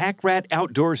by Pack Rat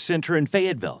Outdoor Center in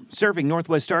Fayetteville, serving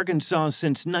Northwest Arkansas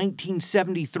since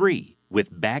 1973,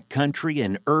 with backcountry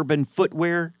and urban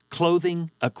footwear, clothing,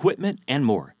 equipment, and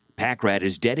more. Pack Rat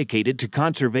is dedicated to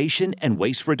conservation and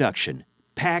waste reduction.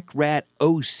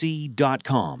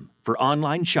 PackRatOC.com for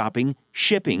online shopping,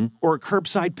 shipping, or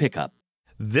curbside pickup.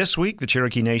 This week, the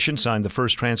Cherokee Nation signed the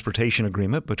first transportation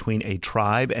agreement between a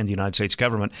tribe and the United States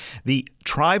government. The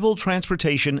Tribal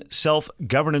Transportation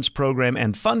Self-Governance Program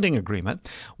and Funding Agreement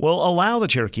will allow the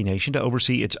Cherokee Nation to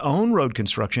oversee its own road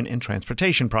construction and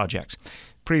transportation projects.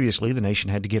 Previously, the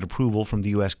nation had to get approval from the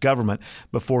U.S. government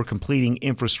before completing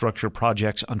infrastructure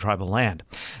projects on tribal land.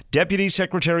 Deputy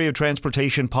Secretary of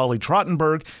Transportation Polly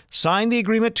Trottenberg signed the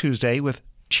agreement Tuesday with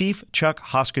Chief Chuck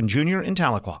Hoskin Jr. in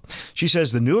Tahlequah. She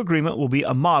says the new agreement will be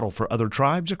a model for other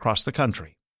tribes across the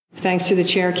country. Thanks to the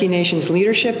Cherokee Nation's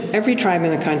leadership, every tribe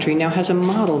in the country now has a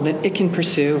model that it can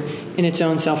pursue in its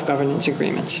own self-governance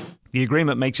agreements. The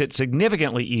agreement makes it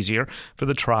significantly easier for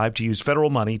the tribe to use federal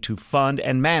money to fund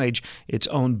and manage its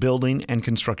own building and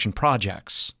construction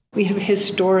projects. We have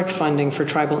historic funding for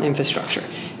tribal infrastructure,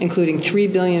 including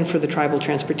 $3 billion for the Tribal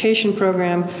Transportation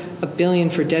Program, $1 billion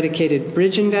for dedicated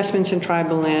bridge investments in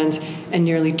tribal lands, and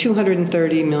nearly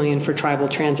 $230 million for tribal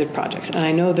transit projects. And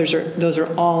I know those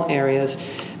are all areas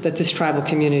that this tribal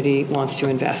community wants to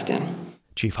invest in.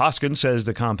 Chief Hoskin says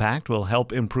the compact will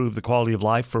help improve the quality of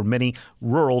life for many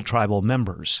rural tribal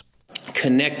members.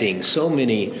 Connecting so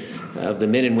many of the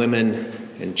men and women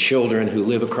and children who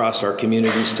live across our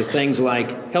communities to things like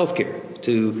healthcare,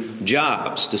 to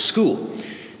jobs, to school.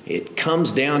 It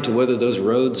comes down to whether those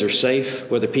roads are safe,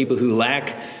 whether people who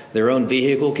lack their own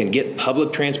vehicle can get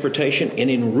public transportation, and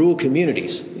in rural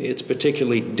communities, it's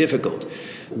particularly difficult.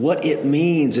 What it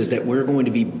means is that we're going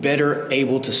to be better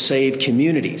able to save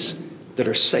communities that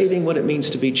are saving what it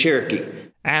means to be Cherokee.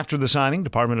 After the signing,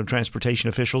 Department of Transportation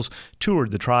officials toured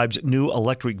the tribe's new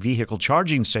electric vehicle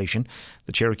charging station.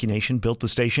 The Cherokee Nation built the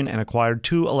station and acquired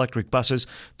 2 electric buses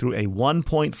through a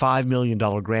 $1.5 million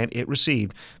grant it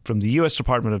received from the U.S.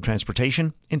 Department of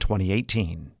Transportation in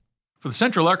 2018. For the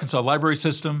Central Arkansas Library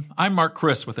System, I'm Mark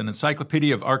Chris with an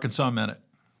Encyclopedia of Arkansas Minute.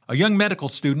 A young medical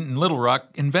student in Little Rock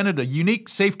invented a unique,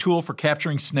 safe tool for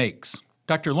capturing snakes.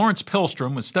 Dr. Lawrence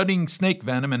Pilstrom was studying snake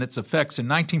venom and its effects in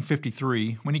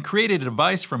 1953 when he created a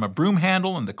device from a broom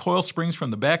handle and the coil springs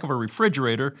from the back of a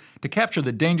refrigerator to capture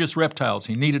the dangerous reptiles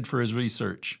he needed for his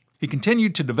research. He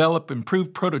continued to develop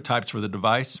improved prototypes for the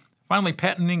device, finally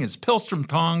patenting his Pilstrom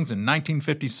tongs in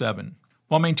 1957.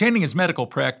 While maintaining his medical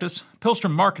practice,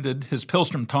 Pilstrom marketed his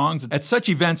Pilstrom tongs at such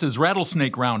events as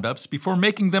rattlesnake roundups before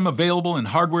making them available in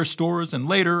hardware stores and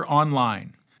later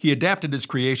online. He adapted his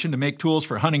creation to make tools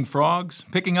for hunting frogs,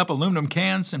 picking up aluminum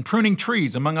cans, and pruning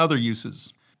trees, among other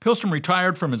uses. Pilstrom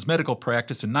retired from his medical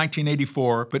practice in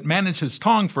 1984, but managed his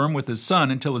tong firm with his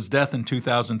son until his death in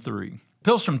 2003.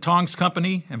 Pilstrom Tongs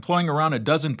Company, employing around a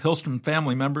dozen Pilstrom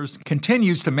family members,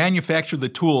 continues to manufacture the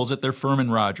tools at their firm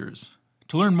in Rogers.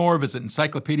 To learn more, visit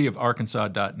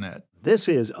encyclopediaofarkansas.net. This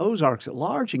is Ozarks at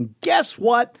Large, and guess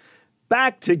what?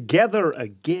 Back together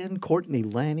again, Courtney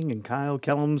Lanning and Kyle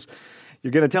Kellums. You're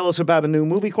going to tell us about a new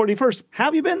movie. Courtney, first, how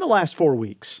have you been the last 4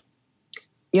 weeks?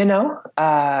 You know,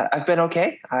 I've been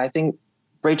okay. I think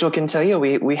Rachel can tell you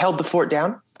we held the fort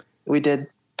down. We did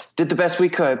the best we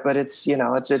could, but it's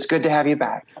good to have you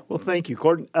back. Well, thank you,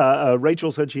 Courtney.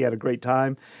 Rachel said she had a great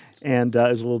time and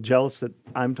is a little jealous that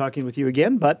I'm talking with you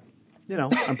again, but,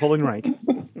 I'm pulling rank.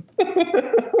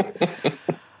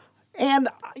 And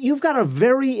you've got a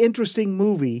very interesting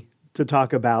movie to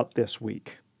talk about this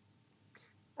week.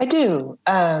 I do.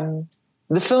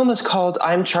 The film is called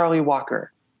I'm Charlie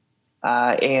Walker.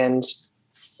 And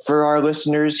for our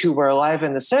listeners who were alive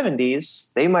in the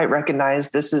 70s, they might recognize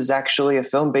this is actually a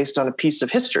film based on a piece of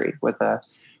history with a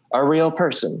real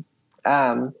person.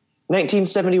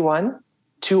 1971,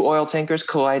 2 oil tankers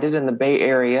collided in the Bay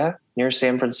Area near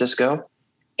San Francisco,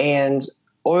 and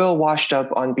oil washed up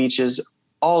on beaches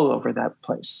all over that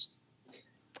place.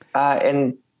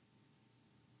 And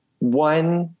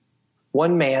one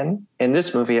man, in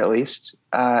this movie at least,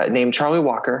 named Charlie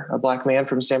Walker, a black man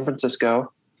from San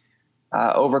Francisco,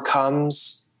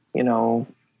 overcomes,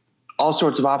 all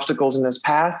sorts of obstacles in his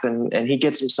path, and he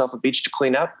gets himself a beach to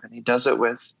clean up, and he does it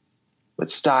with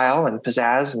style and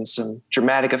pizzazz and some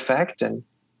dramatic effect, and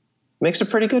makes a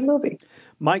pretty good movie.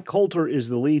 Mike Colter is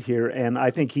the lead here, and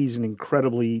I think he's an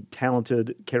incredibly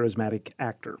talented, charismatic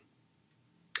actor.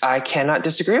 I cannot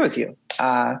disagree with you.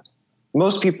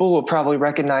 Most people will probably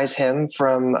recognize him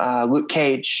from Luke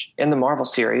Cage in the Marvel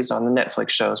series on the Netflix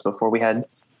shows before we had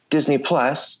Disney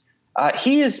Plus.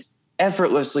 He is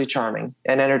effortlessly charming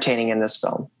and entertaining in this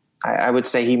film. I would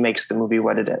say he makes the movie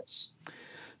what it is.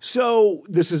 So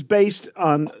this is based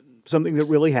on something that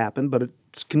really happened, but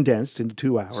it's condensed into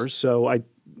 2 hours. So I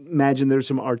imagine there's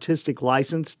some artistic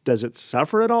license. Does it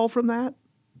suffer at all from that?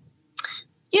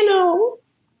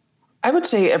 I would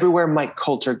say everywhere Mike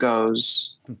Colter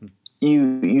goes,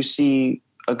 you see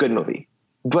a good movie.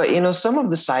 But, some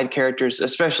of the side characters,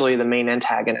 especially the main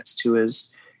antagonist, who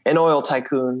is an oil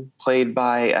tycoon played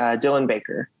by Dylan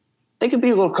Baker, they could be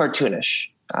a little cartoonish.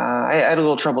 I had a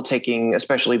little trouble taking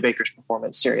especially Baker's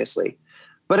performance seriously.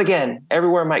 But again,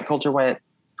 everywhere Mike Colter went,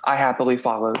 I happily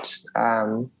followed.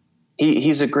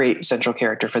 He's a great central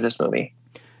character for this movie.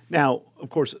 Now, of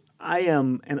course, I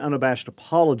am an unabashed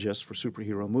apologist for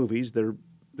superhero movies. They're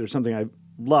something I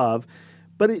love.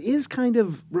 But it is kind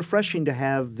of refreshing to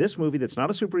have this movie that's not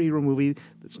a superhero movie,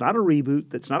 that's not a reboot,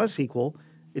 that's not a sequel.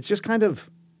 It's just kind of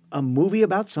a movie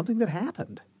about something that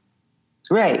happened.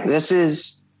 Right. This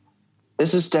is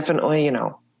definitely,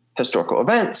 historical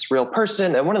events, real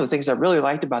person. And one of the things I really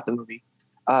liked about the movie,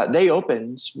 they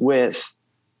opened with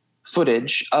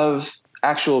footage of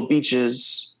actual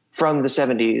beaches from the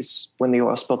 70s when the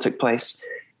oil spill took place.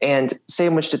 And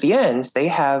sandwiched at the end, they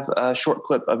have a short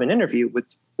clip of an interview with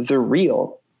the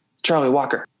real Charlie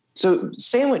Walker. So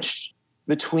sandwiched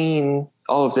between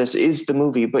all of this is the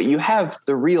movie, but you have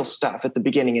the real stuff at the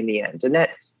beginning and the end. And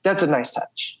that's a nice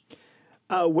touch.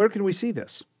 Where can we see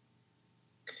this?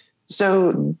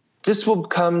 So this will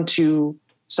come to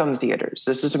some theaters.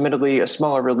 This is admittedly a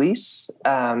smaller release.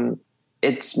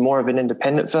 It's more of an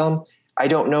independent film. I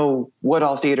don't know what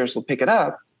all theaters will pick it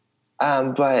up,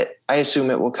 but I assume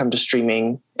it will come to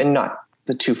streaming in not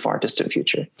the too far distant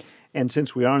future. And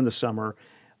since we are in the summer,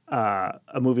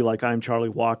 a movie like I'm Charlie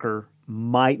Walker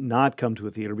might not come to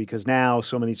a theater because now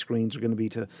so many screens are going to be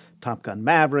to Top Gun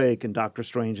Maverick and Doctor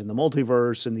Strange in the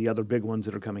Multiverse and the other big ones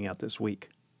that are coming out this week.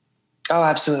 Oh,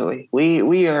 absolutely.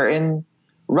 We are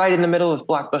right in the middle of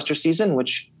blockbuster season,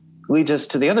 which leads us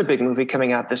to the other big movie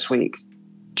coming out this week,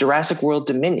 Jurassic World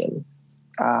Dominion,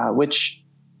 which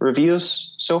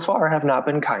reviews so far have not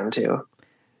been kind to.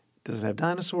 Does it have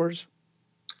dinosaurs?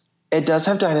 It does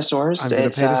have dinosaurs. I'm going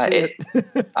to pay to see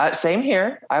it. Same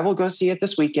here. I will go see it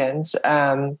this weekend.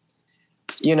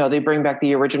 They bring back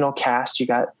the original cast. You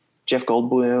got Jeff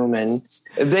Goldblum, and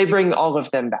they bring all of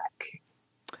them back.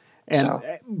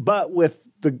 But with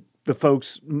the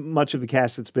folks, much of the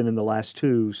cast that's been in the last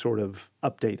two sort of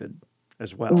updated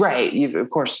as well. Right. You've, of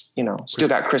course, still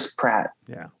got Chris Pratt.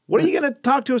 Yeah. What are you going to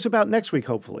talk to us about next week,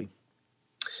 hopefully?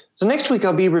 So next week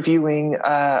I'll be reviewing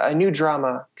a new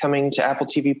drama coming to Apple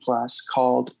TV Plus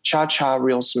called Cha Cha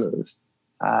Real Smooth.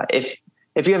 If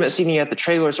you haven't seen it yet, the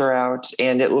trailers are out,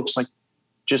 and it looks like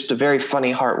just a very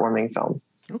funny, heartwarming film.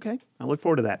 Okay. I look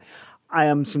forward to that. I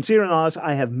am sincere and honest.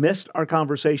 I have missed our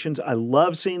conversations. I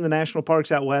love seeing the national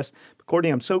parks out west. But Courtney,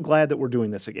 I'm so glad that we're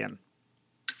doing this again.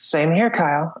 Same here,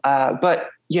 Kyle. But,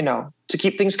 to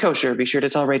keep things kosher, be sure to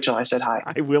tell Rachel I said hi.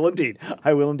 I will indeed.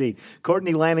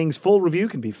 Courtney Lanning's full review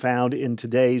can be found in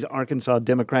today's Arkansas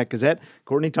Democrat Gazette.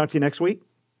 Courtney, talk to you next week.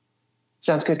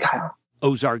 Sounds good, Kyle.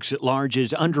 Ozarks at Large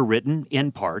is underwritten,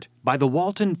 in part, by the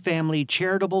Walton Family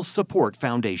Charitable Support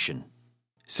Foundation.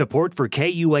 Support for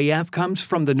KUAF comes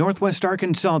from the Northwest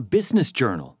Arkansas Business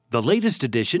Journal. The latest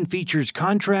edition features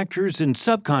contractors and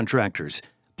subcontractors,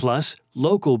 plus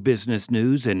local business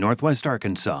news in Northwest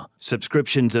Arkansas.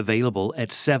 Subscriptions available at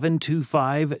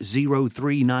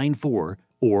 725-0394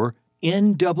 or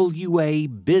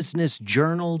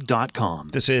nwabusinessjournal.com.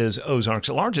 This is Ozarks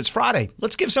at Large. It's Friday.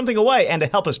 Let's give something away. And to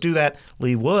help us do that,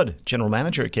 Lee Wood, General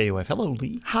Manager at KUAF. Hello,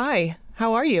 Lee. Hi.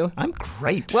 How are you? I'm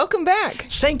great. Welcome back.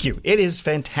 Thank you. It is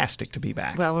fantastic to be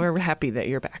back. Well, we're happy that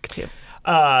you're back, too.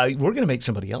 We're going to make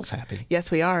somebody else happy. Yes,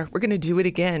 we are. We're going to do it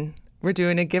again. We're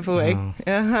doing a giveaway.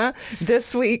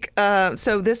 This week.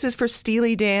 So this is for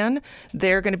Steely Dan.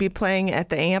 They're going to be playing at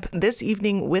the Amp this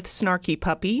evening with Snarky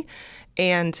Puppy.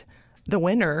 And the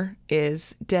winner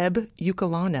is Deb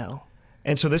Ucolano.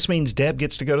 And so this means Deb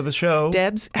gets to go to the show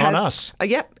Deb's on us.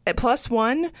 Yep, at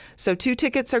 +1. So 2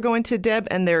 tickets are going to Deb,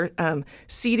 and they're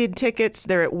seated tickets.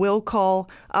 They're at Will Call.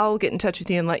 I'll get in touch with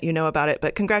you and let you know about it.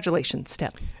 But congratulations,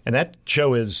 Deb. And that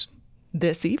show is?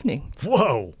 This evening.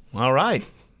 Whoa. All right.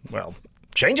 Well,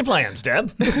 change of plans,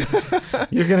 Deb.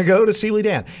 You're going to go to Steely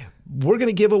Dan. We're going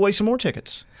to give away some more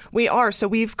tickets. We are. So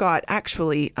we've got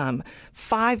actually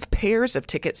 5 pairs of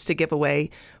tickets to give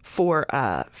away for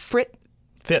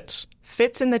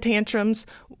Fits and the Tantrums,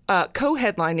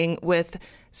 co-headlining with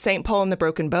St. Paul and the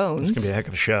Broken Bones. It's going to be a heck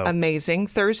of a show. Amazing.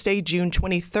 Thursday, June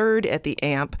 23rd at the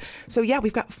Amp. So yeah,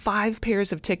 we've got 5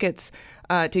 pairs of tickets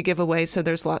to give away, so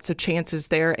there's lots of chances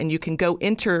there, and you can go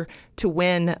enter to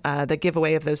win the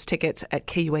giveaway of those tickets at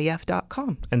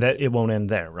KUAF.com. And that it won't end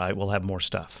there, right? We'll have more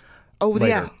stuff. Oh,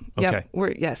 later. Yeah.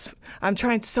 Okay. Yes. I'm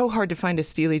trying so hard to find a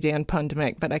Steely Dan pun to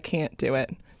make, but I can't do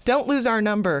it. Don't lose our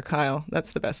number, Kyle.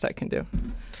 That's the best I can do.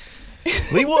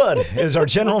 Lee Wood is our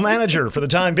general manager for the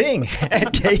time being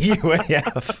at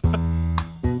KUAF.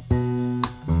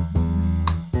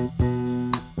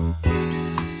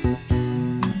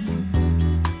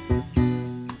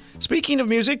 Speaking of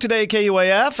music, today at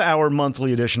KUAF, our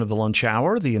monthly edition of the Lunch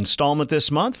Hour, the installment this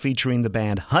month featuring the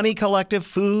band Honey Collective,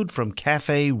 Food from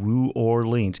Cafe Rue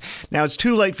Orleans. Now, it's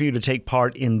too late for you to take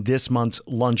part in this month's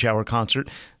Lunch Hour concert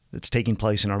that's taking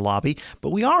place in our lobby, but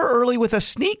we are early with a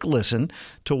sneak listen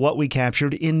to what we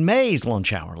captured in May's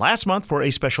Lunch Hour. Last month, for a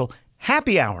special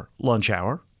happy hour lunch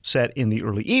hour set in the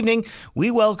early evening, we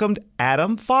welcomed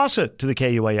Adam Fawcett to the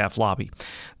KUAF lobby.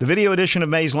 The video edition of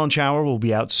May's Lunch Hour will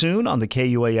be out soon on the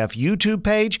KUAF YouTube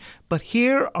page, but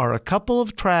here are a couple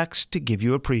of tracks to give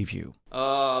you a preview.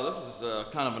 This is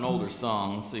kind of an older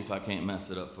song. Let's see if I can't mess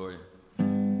it up for you.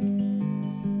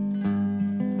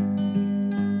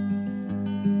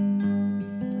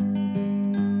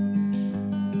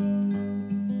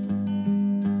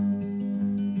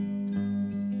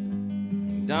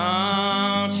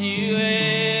 Don't you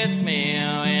ask me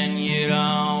when you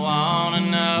don't want to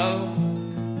know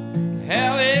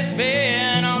how it's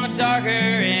been on the darker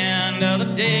end of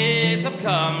the days I've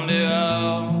come to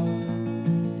owe.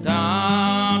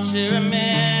 Don't you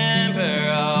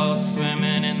remember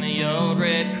swimming in the old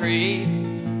Red Creek?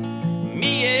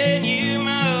 Me and you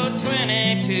mowed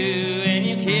 22 and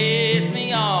you kissed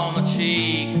me on the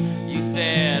cheek. You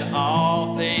said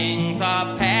all things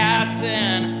are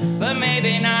passing, but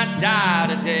maybe not die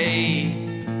today.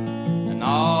 And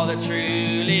all that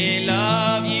truly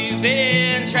love you've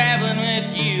been traveling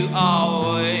with you all the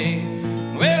way.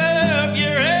 Well, I hope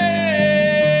you're ready,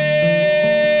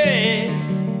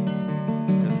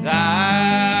 'cause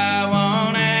I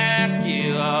won't ask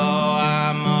you,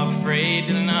 I'm afraid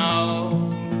to know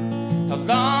how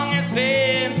long it's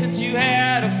been since you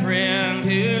had a friend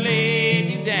who laid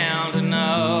you down to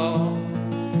know.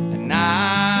 And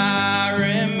I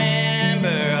remember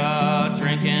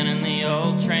drinking in the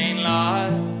old train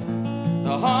lot.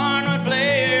 The horn would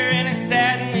blare and it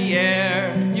sat in the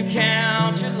air. You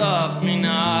count your love me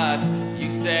not. You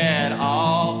said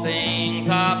all things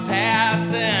are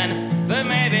passing, but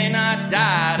maybe not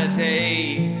die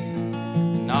today.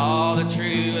 And all that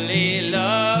truly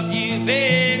love you've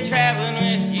been traveling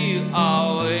with you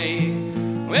always.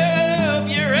 Well, I hope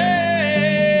you're ready,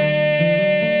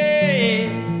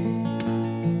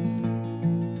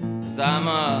 'cause I'm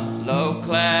a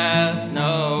low-class,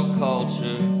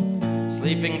 no-culture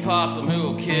sleeping possum who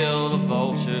will kill the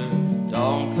vulture.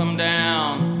 Don't come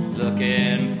down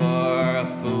looking for a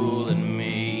fool in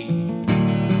me.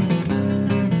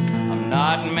 I'm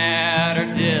not mad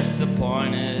or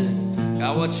disappointed.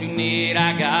 Got what you need,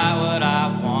 I got what I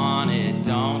wanted.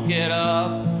 Don't get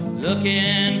up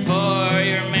looking for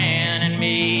your man and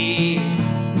me.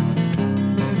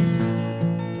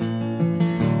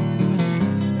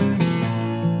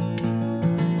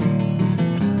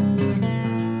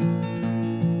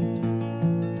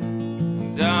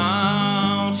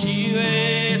 Don't you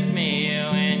ask me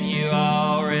when you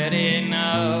already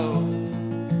know.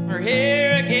 We're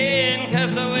here again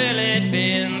 'cause the will had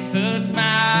been, so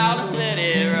smile and let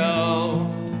it roll.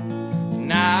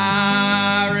 And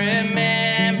I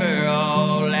remember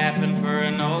laughing for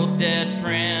an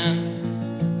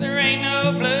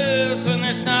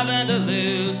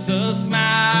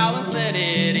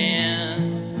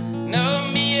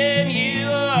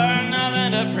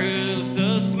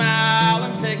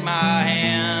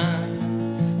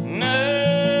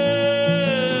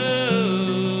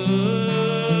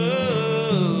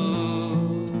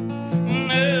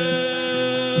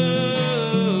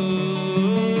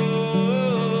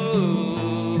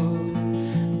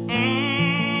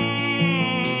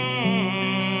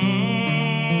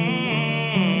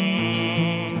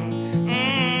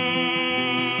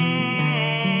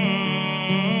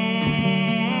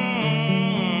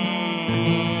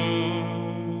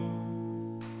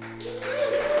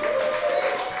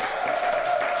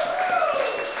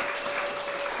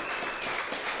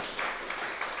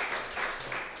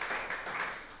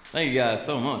Thank you guys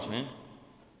so much, man.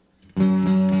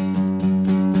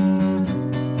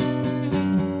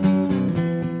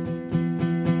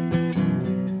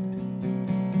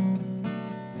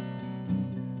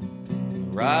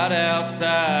 Right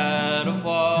outside of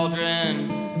Waldron,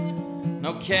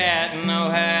 no cat, no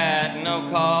hat, no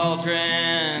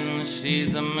cauldron.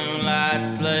 She's a moonlight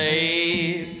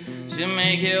slave, she'll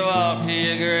make you walk to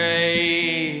your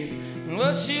grave. And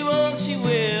what she wants, she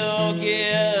will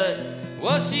get.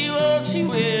 What she wants, she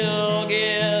will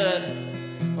get.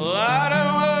 Well, I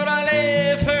don't want to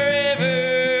live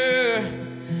forever.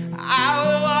 I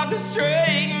will walk the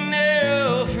straight and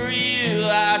narrow for you,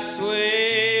 I swear.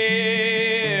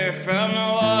 From the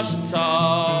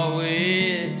Washita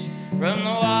witch, from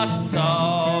the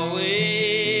Washita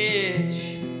witch.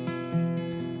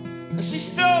 She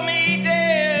saw me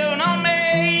down on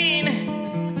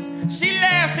Maine. She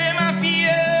laughs at my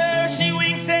fear, she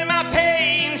winks at my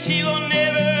pain. She will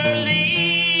never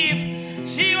leave.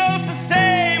 She wants the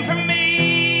same from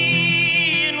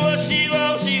me. And what she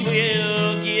wants, she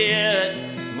will get.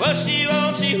 What she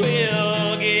wants, she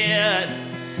will get.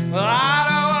 Well, I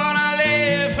don't want to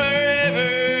live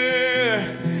forever.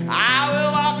 I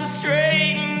will walk the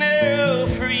straight and narrow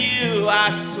for you, I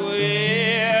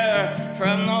swear.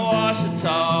 From the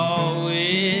Washita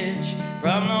witch,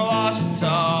 from the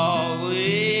Washita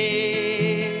witch.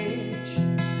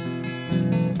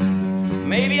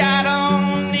 Maybe I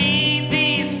don't need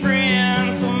these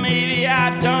friends, well maybe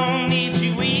I don't need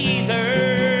you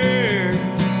either.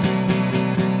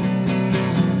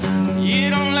 You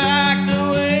don't like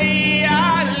the way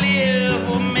I live,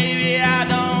 well maybe I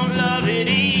don't love it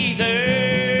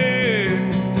either.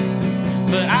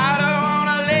 But I don't want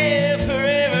to live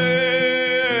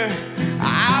forever.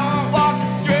 I won't walk the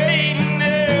straight and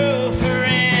narrow for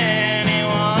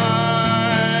anyone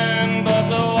but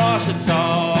the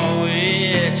Washita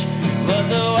witch, but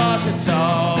the Washita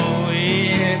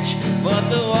witch, but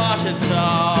the Washita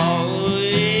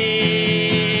witch.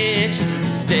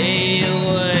 Stay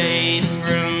away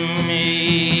from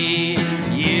me,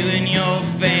 you and your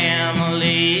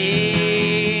family.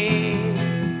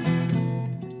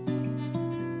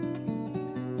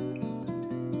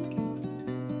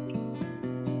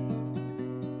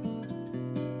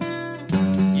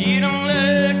 You don't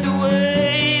like the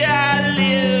way I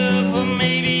live, or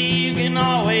maybe you can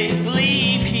always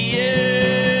leave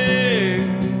here.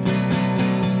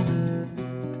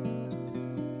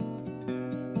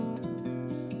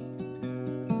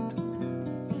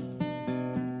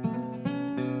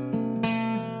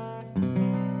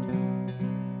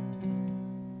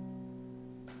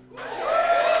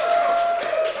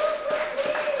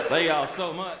 Thank y'all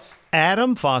so much.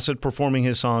 Adam Fawcett performing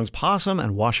his songs Possum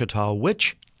and Washita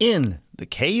Witch in the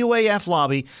KUAF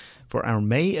lobby for our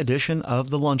May edition of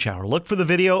the Lunch Hour. Look for the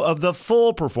video of the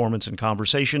full performance and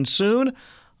conversation soon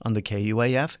on the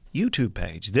KUAF YouTube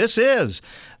page. This is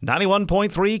 91.3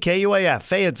 KUAF,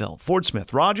 Fayetteville, Fort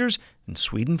Smith, Rogers, and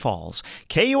Sweden Falls.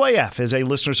 KUAF is a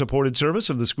listener-supported service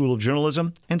of the School of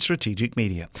Journalism and Strategic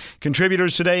Media.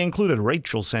 Contributors today included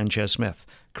Rachel Sanchez-Smith,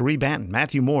 Carrie Banton,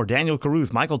 Matthew Moore, Daniel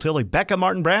Caruth, Michael Tilley, Becca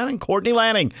Martin Brown, and Courtney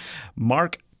Lanning.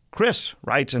 Mark Chris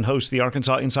writes and hosts the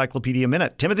Arkansas Encyclopedia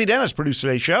Minute. Timothy Dennis produced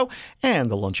today's show and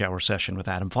the Lunch Hour session with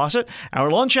Adam Fawcett. Our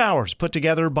Lunch Hours put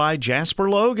together by Jasper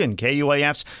Logan,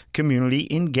 KUAF's Community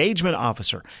Engagement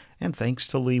Officer. And thanks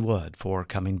to Lee Wood for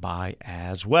coming by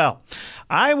as well.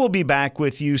 I will be back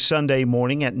with you Sunday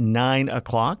morning at 9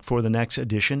 o'clock for the next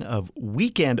edition of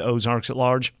Weekend Ozarks at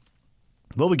Large.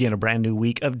 We'll begin a brand new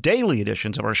week of daily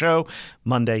editions of our show,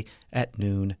 Monday at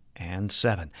noon and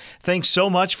 7. Thanks so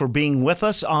much for being with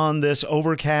us on this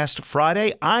overcast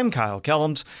Friday. I'm Kyle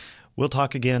Kellums. We'll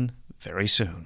talk again very soon.